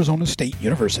with Arizona State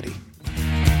University.